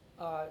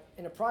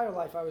 In a prior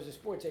life, I was a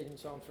sports agent,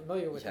 so I'm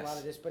familiar with a lot Yes.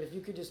 of this. But if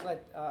you could just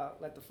let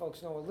the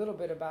folks know a little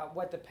bit about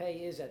what the pay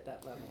is at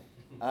that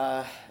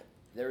level.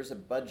 There's a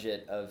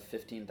budget of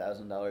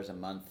 $15,000 a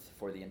month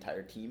for the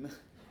entire team,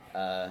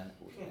 and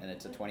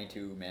it's a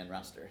 22-man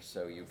roster,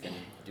 so you can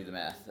do the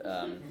math.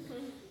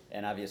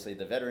 And obviously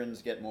the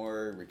veterans get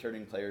more,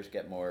 returning players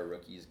get more,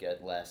 rookies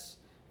get less,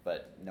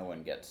 but no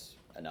one gets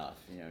enough.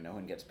 You know, no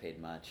one gets paid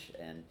much,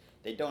 and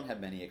they don't have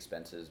many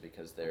expenses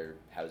because their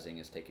housing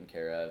is taken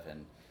care of,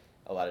 and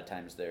a lot of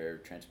times their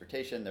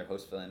transportation, their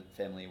host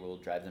family will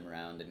drive them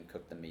around and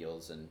cook them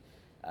meals, and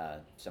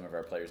some of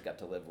our players got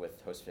to live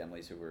with host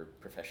families who were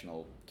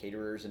professional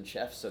caterers and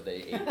chefs, so they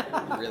ate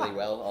really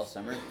well all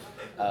summer.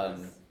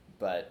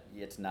 But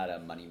it's not a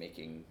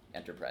money-making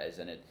enterprise,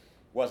 and it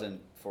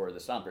wasn't for the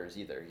Stompers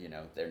either. You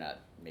know, they're not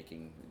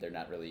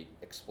really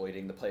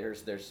exploiting the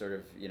players. They're sort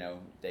of, you know,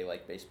 they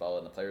like baseball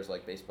and the players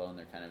like baseball, and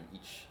they're kind of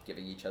each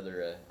giving each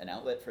other an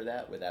outlet for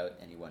that without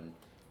anyone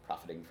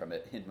profiting from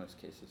it in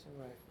most cases.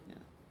 Right. Yeah.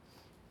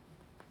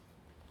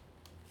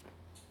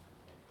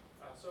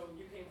 So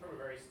you came from a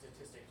very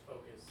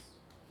statistics-focused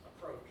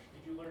approach.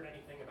 Did you learn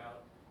anything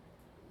about,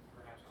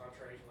 perhaps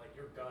contrary to like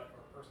your gut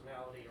or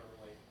personality or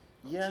like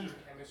Yeah. team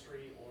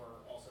chemistry, or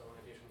also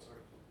in addition sort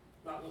of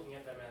not looking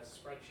at them as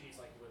spreadsheets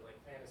like you would like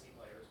fantasy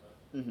players, but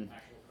Mhm.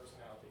 actual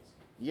personalities?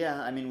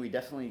 Yeah, I mean, we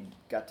definitely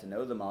got to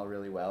know them all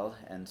really well,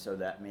 and so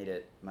that made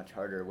it much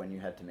harder when you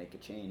had to make a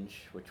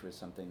change, which was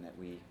something that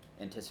we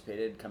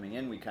anticipated coming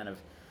in. We kind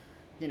of,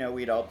 you know,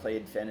 we'd all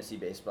played fantasy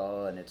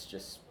baseball, and it's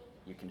just,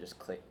 you can just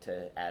click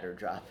to add or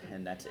drop,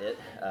 and that's it.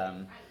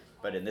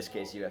 But in this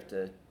case, you have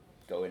to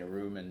go in a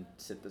room and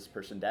sit this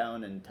person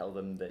down and tell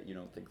them that you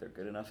don't think they're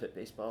good enough at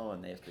baseball,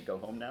 and they have to go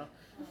home now.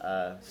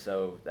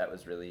 So that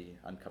was really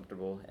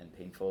uncomfortable and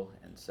painful,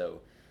 and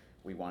so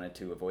we wanted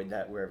to avoid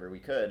that wherever we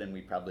could, and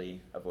we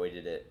probably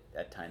avoided it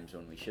at times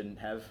when we shouldn't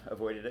have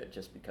avoided it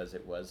just because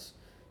it was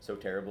so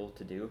terrible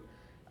to do.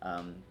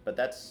 But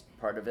that's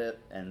part of it.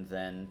 And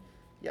then,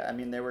 yeah, I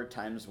mean, there were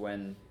times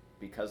when,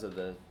 because of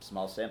the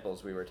small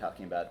samples we were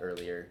talking about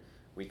earlier,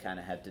 we kind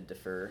of had to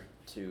defer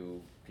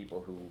to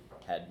people who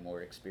had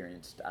more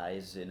experienced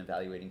eyes in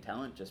evaluating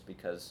talent, just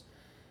because,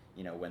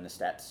 you know, when the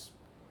stats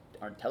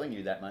aren't telling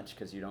you that much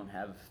because you don't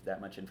have that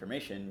much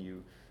information,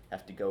 you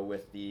have to go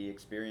with the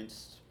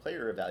experienced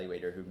player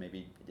evaluator who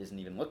maybe isn't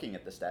even looking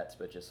at the stats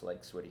but just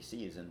likes what he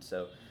sees. And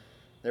so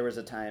there was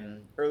a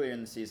time earlier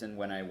in the season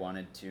when I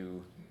wanted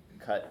to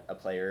cut a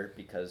player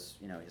because,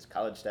 you know, his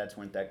college stats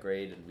weren't that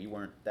great and we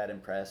weren't that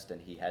impressed and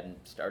he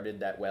hadn't started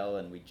that well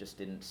and we just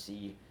didn't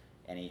see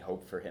any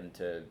hope for him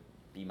to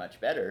be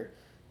much better.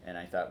 And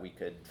I thought we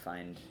could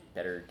find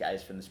better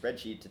guys from the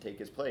spreadsheet to take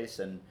his place.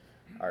 And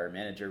our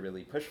manager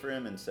really pushed for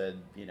him and said,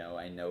 you know,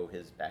 I know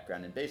his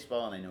background in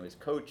baseball and I know his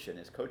coach and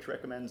his coach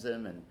recommends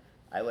him and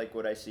I like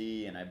what I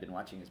see and I've been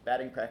watching his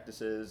batting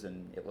practices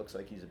and it looks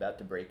like he's about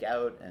to break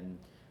out. And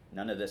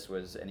none of this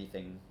was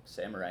anything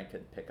Samurai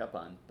could pick up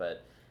on,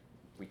 but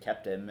we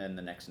kept him and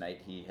the next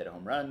night he hit a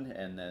home run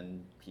and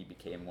then he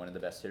became one of the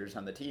best hitters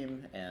on the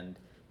team and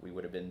we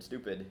would have been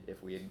stupid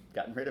if we had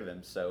gotten rid of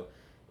him. So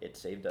it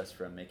saved us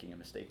from making a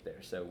mistake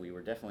there. So we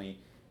were definitely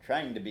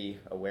trying to be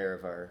aware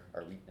of our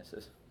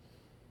weaknesses.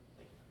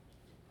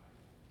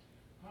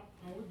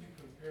 How would you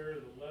compare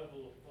the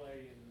level of play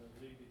in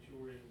the league that you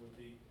were in with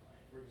the,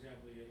 for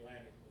example, the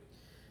Atlantic League?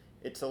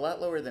 It's a lot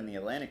lower than the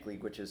Atlantic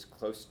League, which is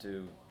close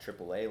to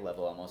AAA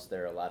level almost.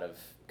 There are a lot of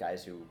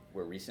guys who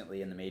were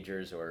recently in the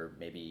majors or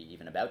maybe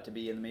even about to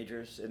be in the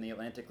majors in the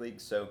Atlantic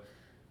League. So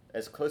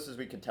as close as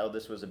we could tell,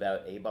 this was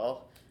about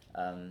A-ball.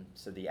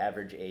 So the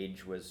average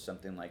age was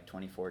something like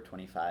 24,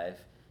 25.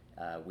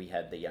 We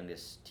had the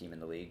youngest team in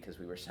the league because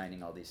we were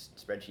signing all these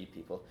spreadsheet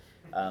people.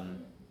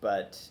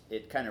 But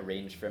it kind of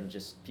ranged from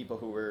just people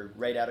who were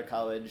right out of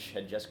college,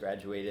 had just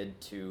graduated,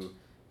 to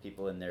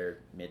people in their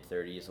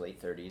mid-30s,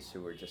 late 30s who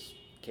were just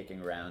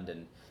kicking around.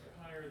 And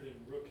Higher than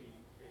rookie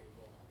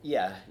baseball.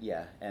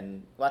 yeah,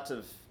 and lots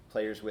of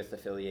players with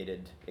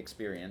affiliated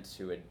experience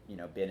who had, you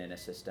know, been in a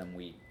system.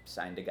 We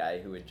signed a guy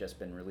who had just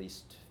been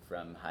released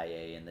from high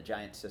A in the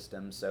Giants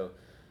system, so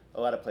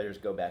a lot of players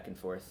go back and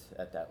forth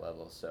at that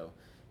level. So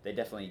they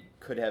definitely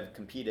could have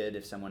competed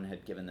if someone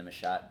had given them a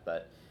shot,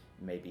 but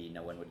maybe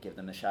no one would give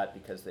them a shot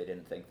because they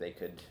didn't think they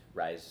could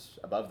rise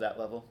above that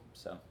level.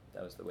 So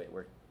that was the way it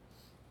worked.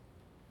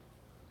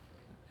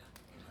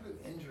 How do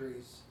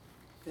injuries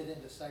fit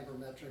into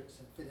cybermetrics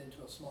and fit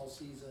into a small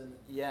season?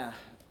 Yeah,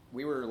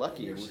 we were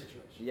lucky. In your situation.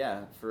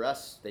 Yeah, for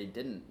us, they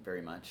didn't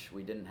very much.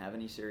 We didn't have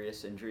any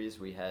serious injuries.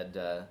 We had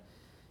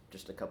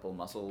just a couple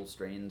muscle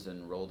strains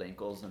and rolled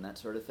ankles and that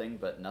sort of thing,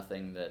 but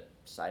nothing that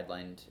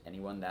sidelined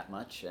anyone that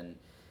much. And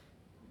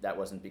that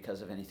wasn't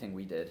because of anything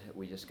we did.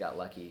 We just got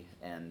lucky.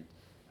 And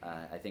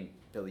I think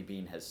Billy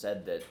Beane has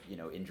said that, you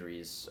know,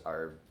 injuries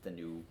are the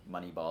new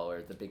money ball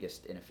or the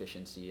biggest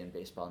inefficiency in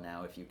baseball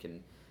now. If you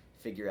can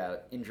figure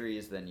out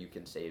injuries, then you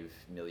can save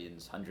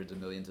millions, hundreds of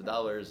millions of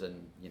dollars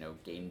and, you know,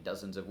 gain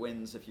dozens of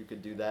wins if you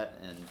could do that.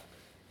 And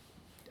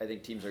I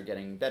think teams are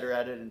getting better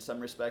at it in some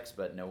respects,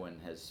 but no one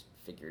has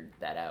figured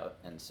that out.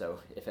 And so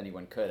if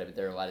anyone could, I mean,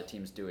 there are a lot of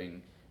teams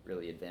doing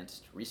really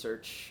advanced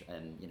research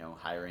and, you know,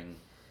 hiring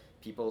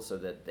people so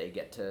that they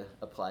get to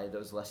apply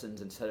those lessons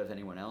instead of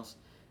anyone else.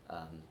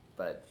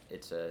 But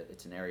it's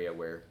an area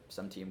where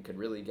some team could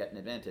really get an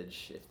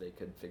advantage if they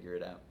could figure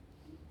it out.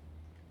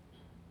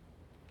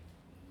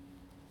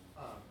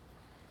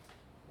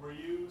 Were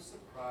you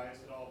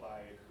surprised at all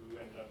by who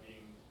ended up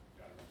being,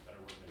 better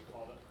word than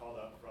called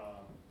up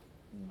from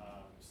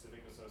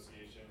Civic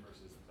Association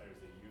versus the players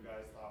that you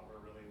guys thought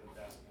were really the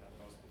best and had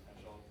the most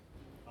potential?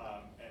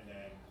 And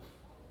then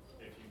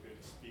if you could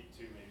speak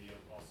to maybe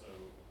also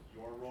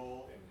your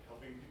role in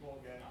helping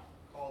people get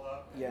called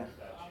up, and Yeah. if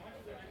that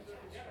affected sort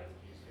of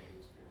strategies you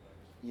use for your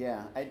players.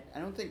 Yeah, I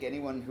don't think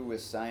anyone who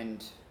was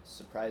signed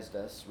surprised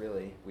us,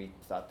 really. We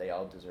thought they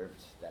all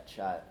deserved that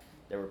shot.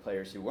 There were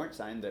players who weren't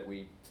signed that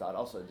we thought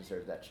also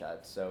deserved that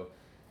shot. So,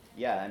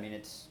 yeah, I mean,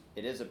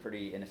 it is a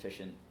pretty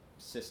inefficient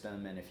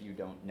system, and if you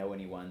don't know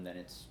anyone, then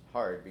it's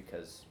hard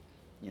because,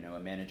 you know, a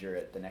manager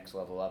at the next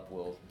level up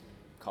will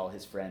call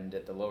his friend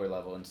at the lower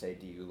level and say,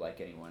 do you like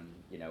anyone?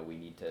 You know, we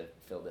need to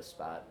fill this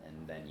spot,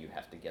 and then you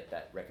have to get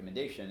that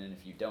recommendation, and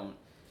if you don't,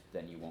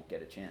 then you won't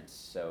get a chance.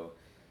 So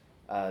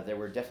there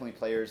were definitely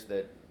players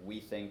that we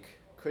think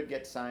could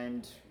get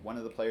signed. One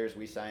of the players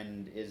we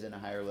signed is in a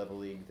higher level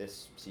league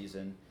this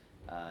season.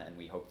 And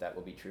we hope that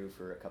will be true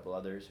for a couple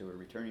others who are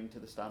returning to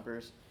the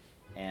Stompers.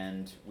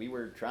 And we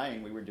were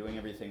doing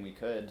everything we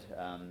could,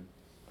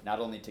 not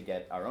only to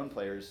get our own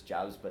players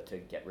jobs, but to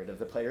get rid of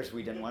the players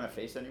we didn't want to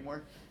face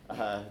anymore.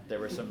 There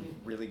were some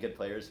really good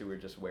players who were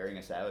just wearing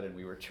us out, and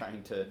we were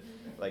trying to,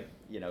 like,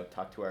 you know,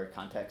 talk to our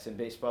contacts in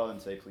baseball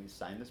and say, please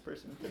sign this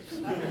person.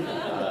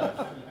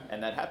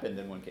 And that happened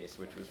in one case,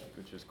 which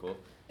was cool.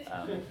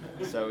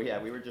 So yeah,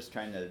 we were just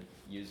trying to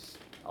use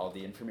all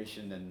the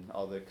information and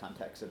all the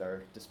contacts at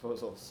our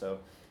disposal. So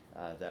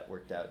that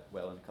worked out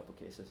well in a couple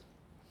cases.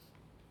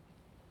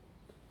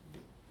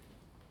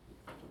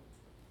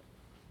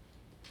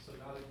 So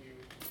now that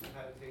you've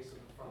had a taste of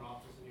the front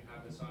office and you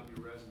have this on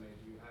your resume,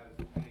 do you have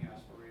any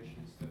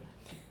aspirations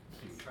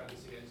to try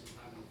this again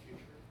sometime in the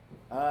future?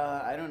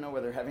 I don't know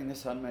whether having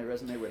this on my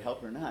resume would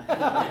help or not.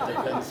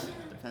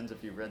 Depends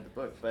if you've read the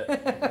book. But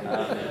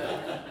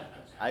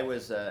I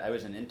was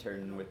an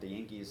intern with the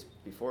Yankees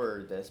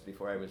before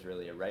I was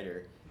really a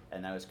writer,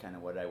 and that was kind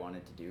of what I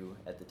wanted to do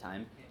at the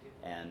time.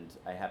 And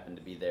I happened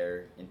to be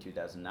there in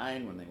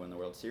 2009 when they won the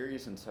World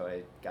Series, and so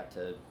I got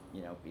to,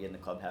 be in the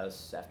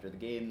clubhouse after the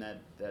game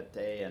that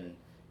day and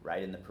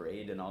ride in the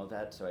parade and all of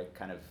that. So I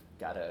kind of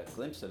got a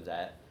glimpse of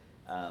that.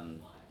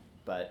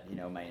 But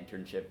my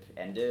internship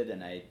ended,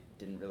 and I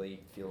didn't really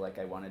feel like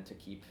I wanted to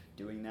keep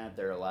doing that.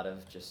 There are a lot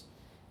of just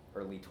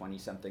early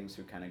 20-somethings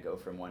who kind of go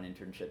from one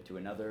internship to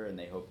another, and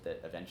they hope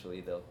that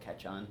eventually they'll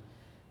catch on.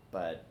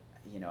 But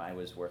I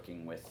was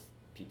working with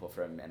people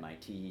from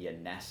MIT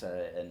and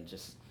NASA and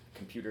just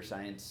computer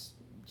science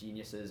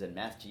geniuses and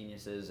math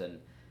geniuses, and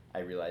I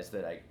realized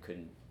that I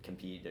couldn't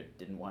compete or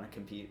didn't want to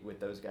compete with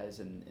those guys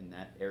in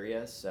that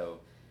area. So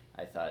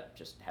I thought,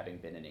 just having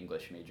been an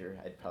English major,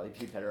 I'd probably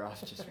be better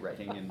off just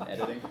writing and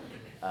editing,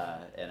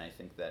 and I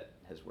think that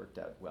has worked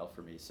out well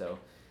for me. So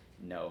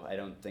no, I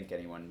don't think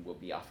anyone will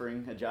be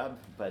offering a job,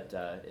 but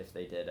if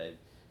they did,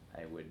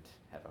 I would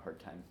have a hard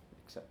time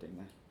accepting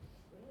that.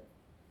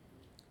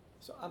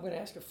 So I'm going to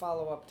ask a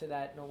follow-up to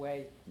that in a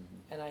way,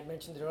 and I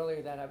mentioned it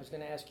earlier that I was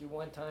going to ask you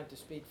one time to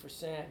speak for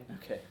Sam.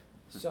 Okay.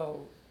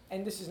 So,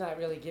 and this is not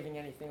really giving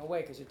anything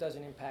away because it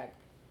doesn't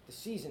impact the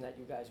season that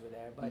you guys were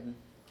there,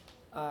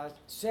 but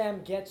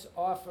Sam gets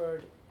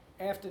offered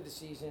after the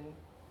season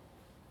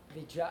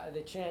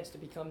the chance to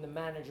become the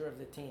manager of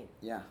the team.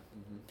 Yeah.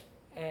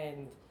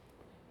 And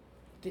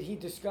did he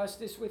discuss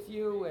this with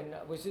you? And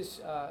was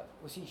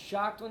he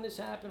shocked when this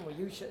happened? Were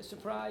you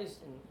surprised?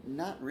 And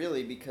Not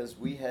really, because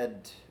we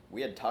had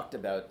talked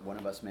about one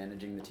of us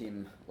managing the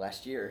team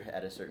last year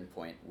at a certain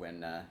point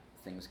when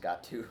things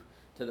got to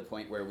the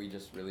point where we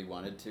just really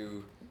wanted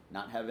to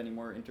not have any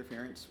more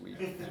interference.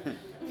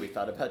 We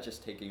thought about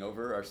just taking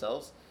over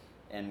ourselves,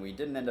 and we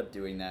didn't end up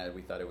doing that.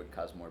 We thought it would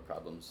cause more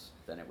problems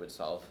than it would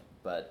solve.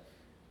 But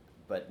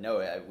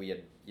no, we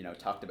had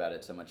talked about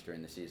it so much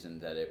during the season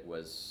that it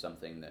was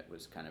something that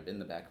was kind of in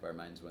the back of our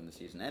minds when the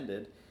season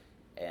ended,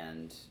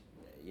 and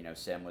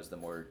Sam was the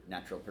more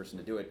natural person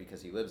to do it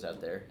because he lives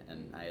out there,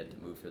 and I had to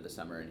move for the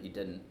summer and he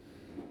didn't.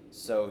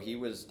 So he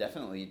was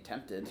definitely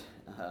tempted,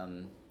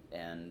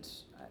 and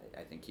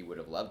I think he would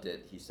have loved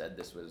it. He said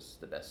this was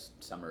the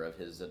best summer of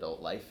his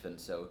adult life, and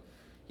so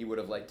he would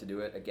have liked to do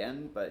it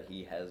again, but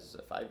he has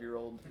a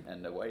 5-year-old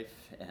and a wife,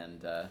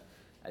 and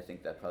I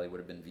think that probably would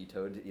have been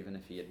vetoed even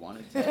if he had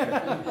wanted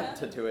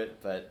to do it.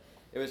 But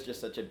it was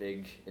just such a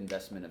big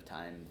investment of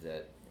time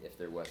that if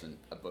there wasn't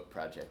a book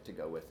project to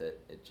go with it,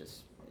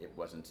 it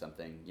wasn't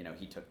something.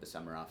 He took the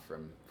summer off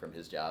from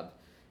his job,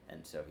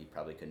 and so he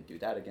probably couldn't do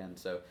that again.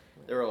 So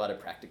there were a lot of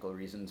practical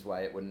reasons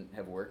why it wouldn't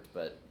have worked,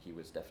 but he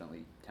was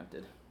definitely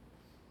tempted.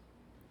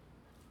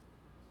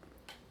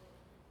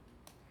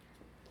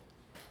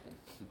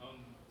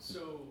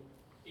 So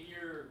in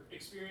your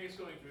experience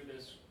going through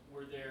this,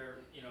 were there,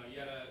 you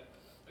had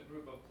a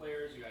group of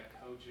players, you had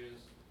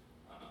coaches.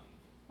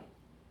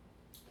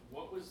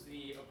 What was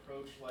the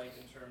approach like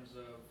in terms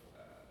of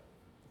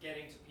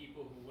getting to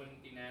people who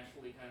wouldn't be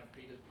naturally kind of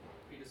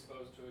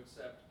predisposed to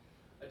accept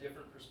a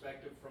different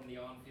perspective from the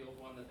on-field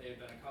one that they had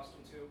been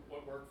accustomed to?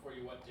 What worked for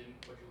you, what didn't,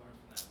 what you learned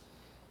from that?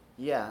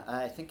 Yeah,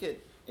 I think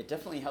it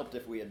definitely helped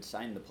if we had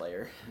signed the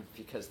player,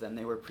 because then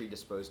they were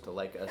predisposed to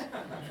like us.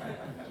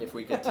 If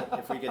we could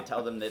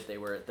tell them that they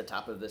were at the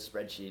top of this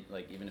spreadsheet,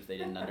 like even if they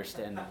didn't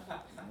understand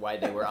why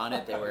they were on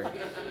it, they were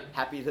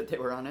happy that they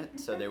were on it,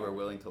 so they were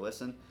willing to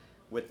listen.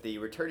 With the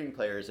returning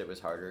players, it was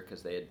harder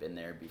because they had been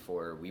there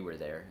before we were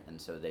there,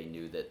 and so they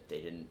knew that they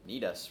didn't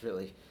need us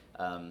really,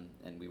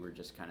 and we were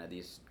just kind of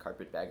these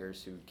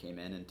carpetbaggers who came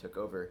in and took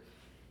over.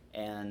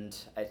 And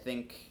I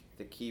think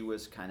the key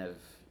was kind of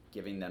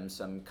giving them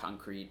some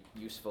concrete,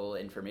 useful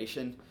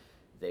information.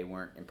 They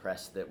weren't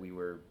impressed that we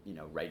were,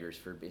 writers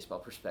for Baseball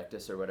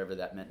Prospectus or whatever.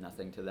 That meant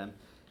nothing to them.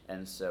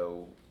 And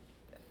so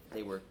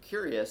they were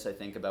curious, I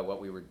think, about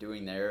what we were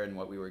doing there and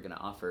what we were going to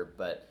offer.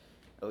 But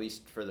at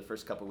least for the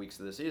first couple weeks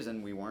of the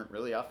season, we weren't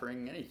really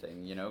offering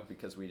anything,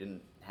 because we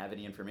didn't have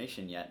any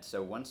information yet.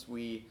 So once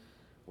we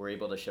were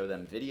able to show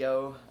them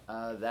video,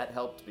 that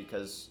helped,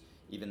 because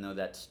even though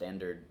that's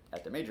standard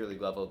at the major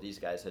league level, these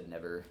guys had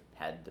never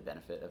had the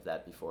benefit of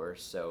that before.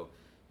 So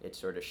it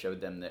sort of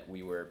showed them that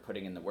we were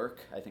putting in the work.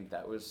 I think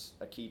that was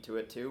a key to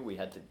it too. We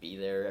had to be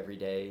there every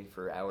day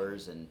for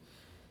hours and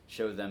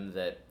show them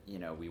that,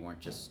 we weren't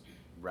just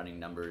running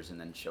numbers and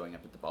then showing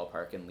up at the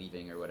ballpark and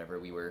leaving or whatever.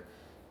 We were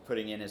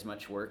putting in as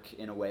much work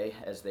in a way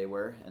as they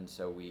were, and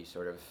so we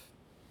sort of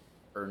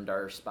earned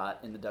our spot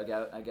in the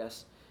dugout, I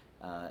guess,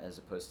 as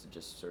opposed to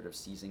just sort of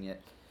seizing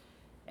it.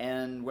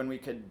 And when we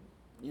could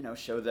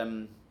show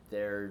them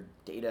their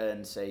data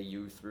and say,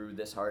 you threw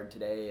this hard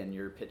today and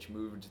your pitch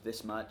moved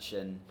this much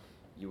and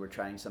you were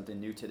trying something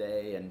new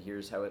today and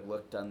here's how it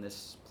looked on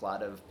this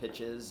plot of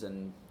pitches,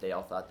 and they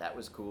all thought that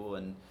was cool,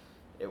 and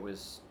it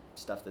was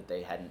stuff that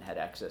they hadn't had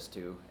access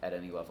to at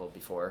any level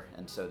before,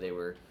 and so they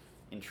were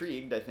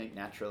intrigued, I think,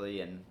 naturally,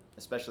 and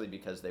especially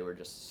because they were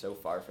just so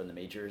far from the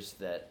majors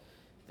that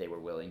they were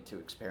willing to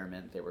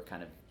experiment. They were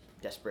kind of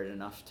desperate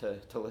enough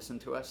to listen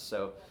to us.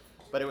 So.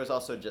 But it was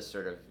also just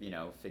sort of,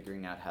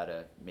 figuring out how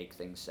to make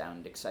things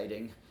sound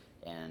exciting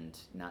and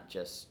not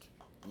just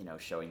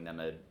showing them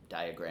a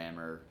diagram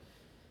or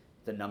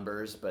the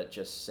numbers, but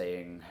just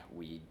saying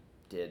we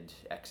did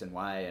X and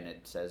Y, and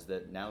it says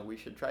that now we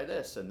should try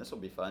this, and this will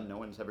be fun. No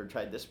one's ever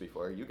tried this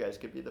before. You guys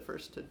could be the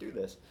first to do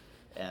this.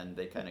 And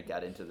they kind of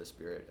got into the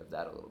spirit of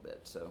that a little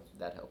bit, so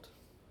that helped.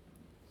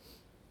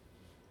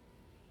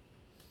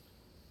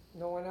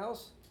 No one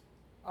else?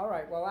 All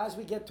right, well, as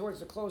we get towards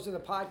the close of the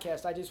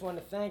podcast, I just want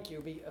to thank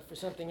you for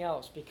something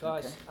else,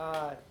 because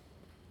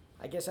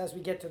I guess as we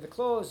get to the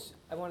close,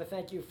 I want to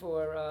thank you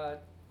for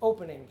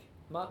opening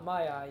my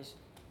eyes.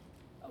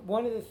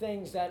 One of the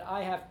things that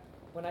I have,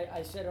 when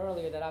I said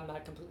earlier that I'm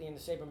not completely in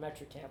the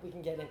sabermetric camp, we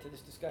can get into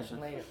this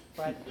discussion later,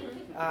 but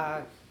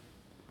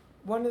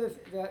one of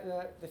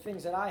the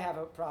things that I have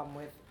a problem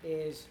with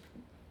is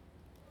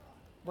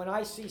when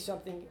I see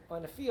something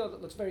on the field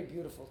that looks very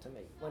beautiful to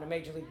me. When a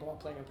major league ball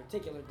player in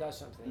particular does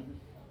something,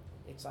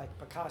 it's like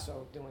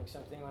Picasso doing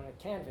something on a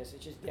canvas.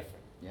 It's just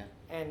different. Yeah.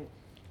 And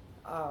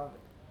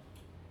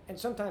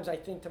sometimes I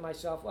think to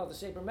myself, well, the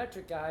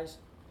sabermetric guys,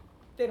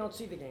 they don't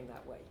see the game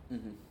that way.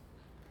 Mm-hmm.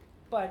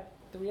 But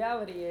the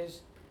reality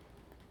is,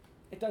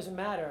 it doesn't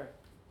matter,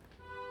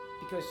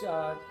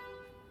 because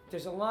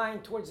there's a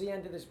line towards the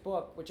end of this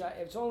book,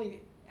 it's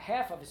only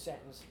half of a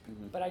sentence,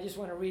 but I just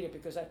want to read it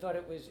because I thought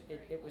it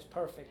was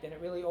perfect, and it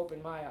really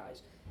opened my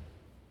eyes.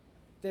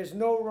 There's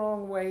no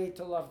wrong way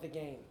to love the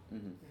game,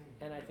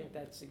 and I think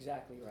that's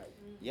exactly right.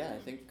 Yeah, I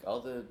think all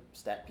the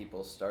stat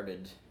people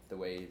started the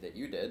way that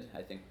you did.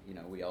 I think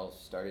we all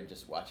started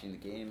just watching the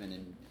game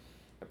and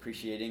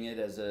appreciating it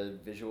as a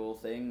visual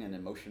thing and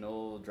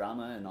emotional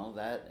drama and all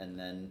that, and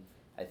then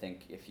I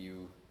think if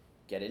you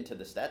get into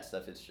the stat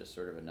stuff, it's just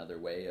sort of another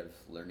way of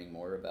learning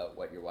more about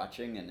what you're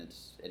watching, and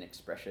it's an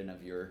expression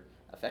of your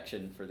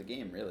affection for the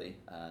game, really.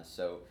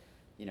 So,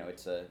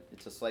 it's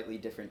a slightly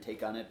different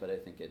take on it, but I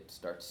think it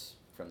starts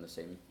from the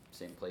same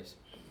place.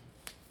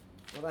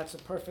 Well, that's a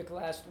perfect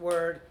last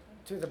word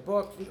to the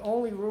book. The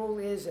only rule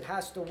is it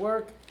has to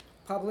work.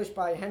 Published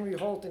by Henry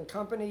Holt and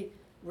Company,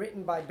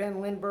 written by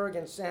Ben Lindbergh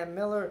and Sam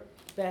Miller.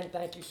 Ben,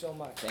 thank you so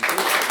much. Thank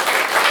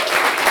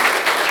you.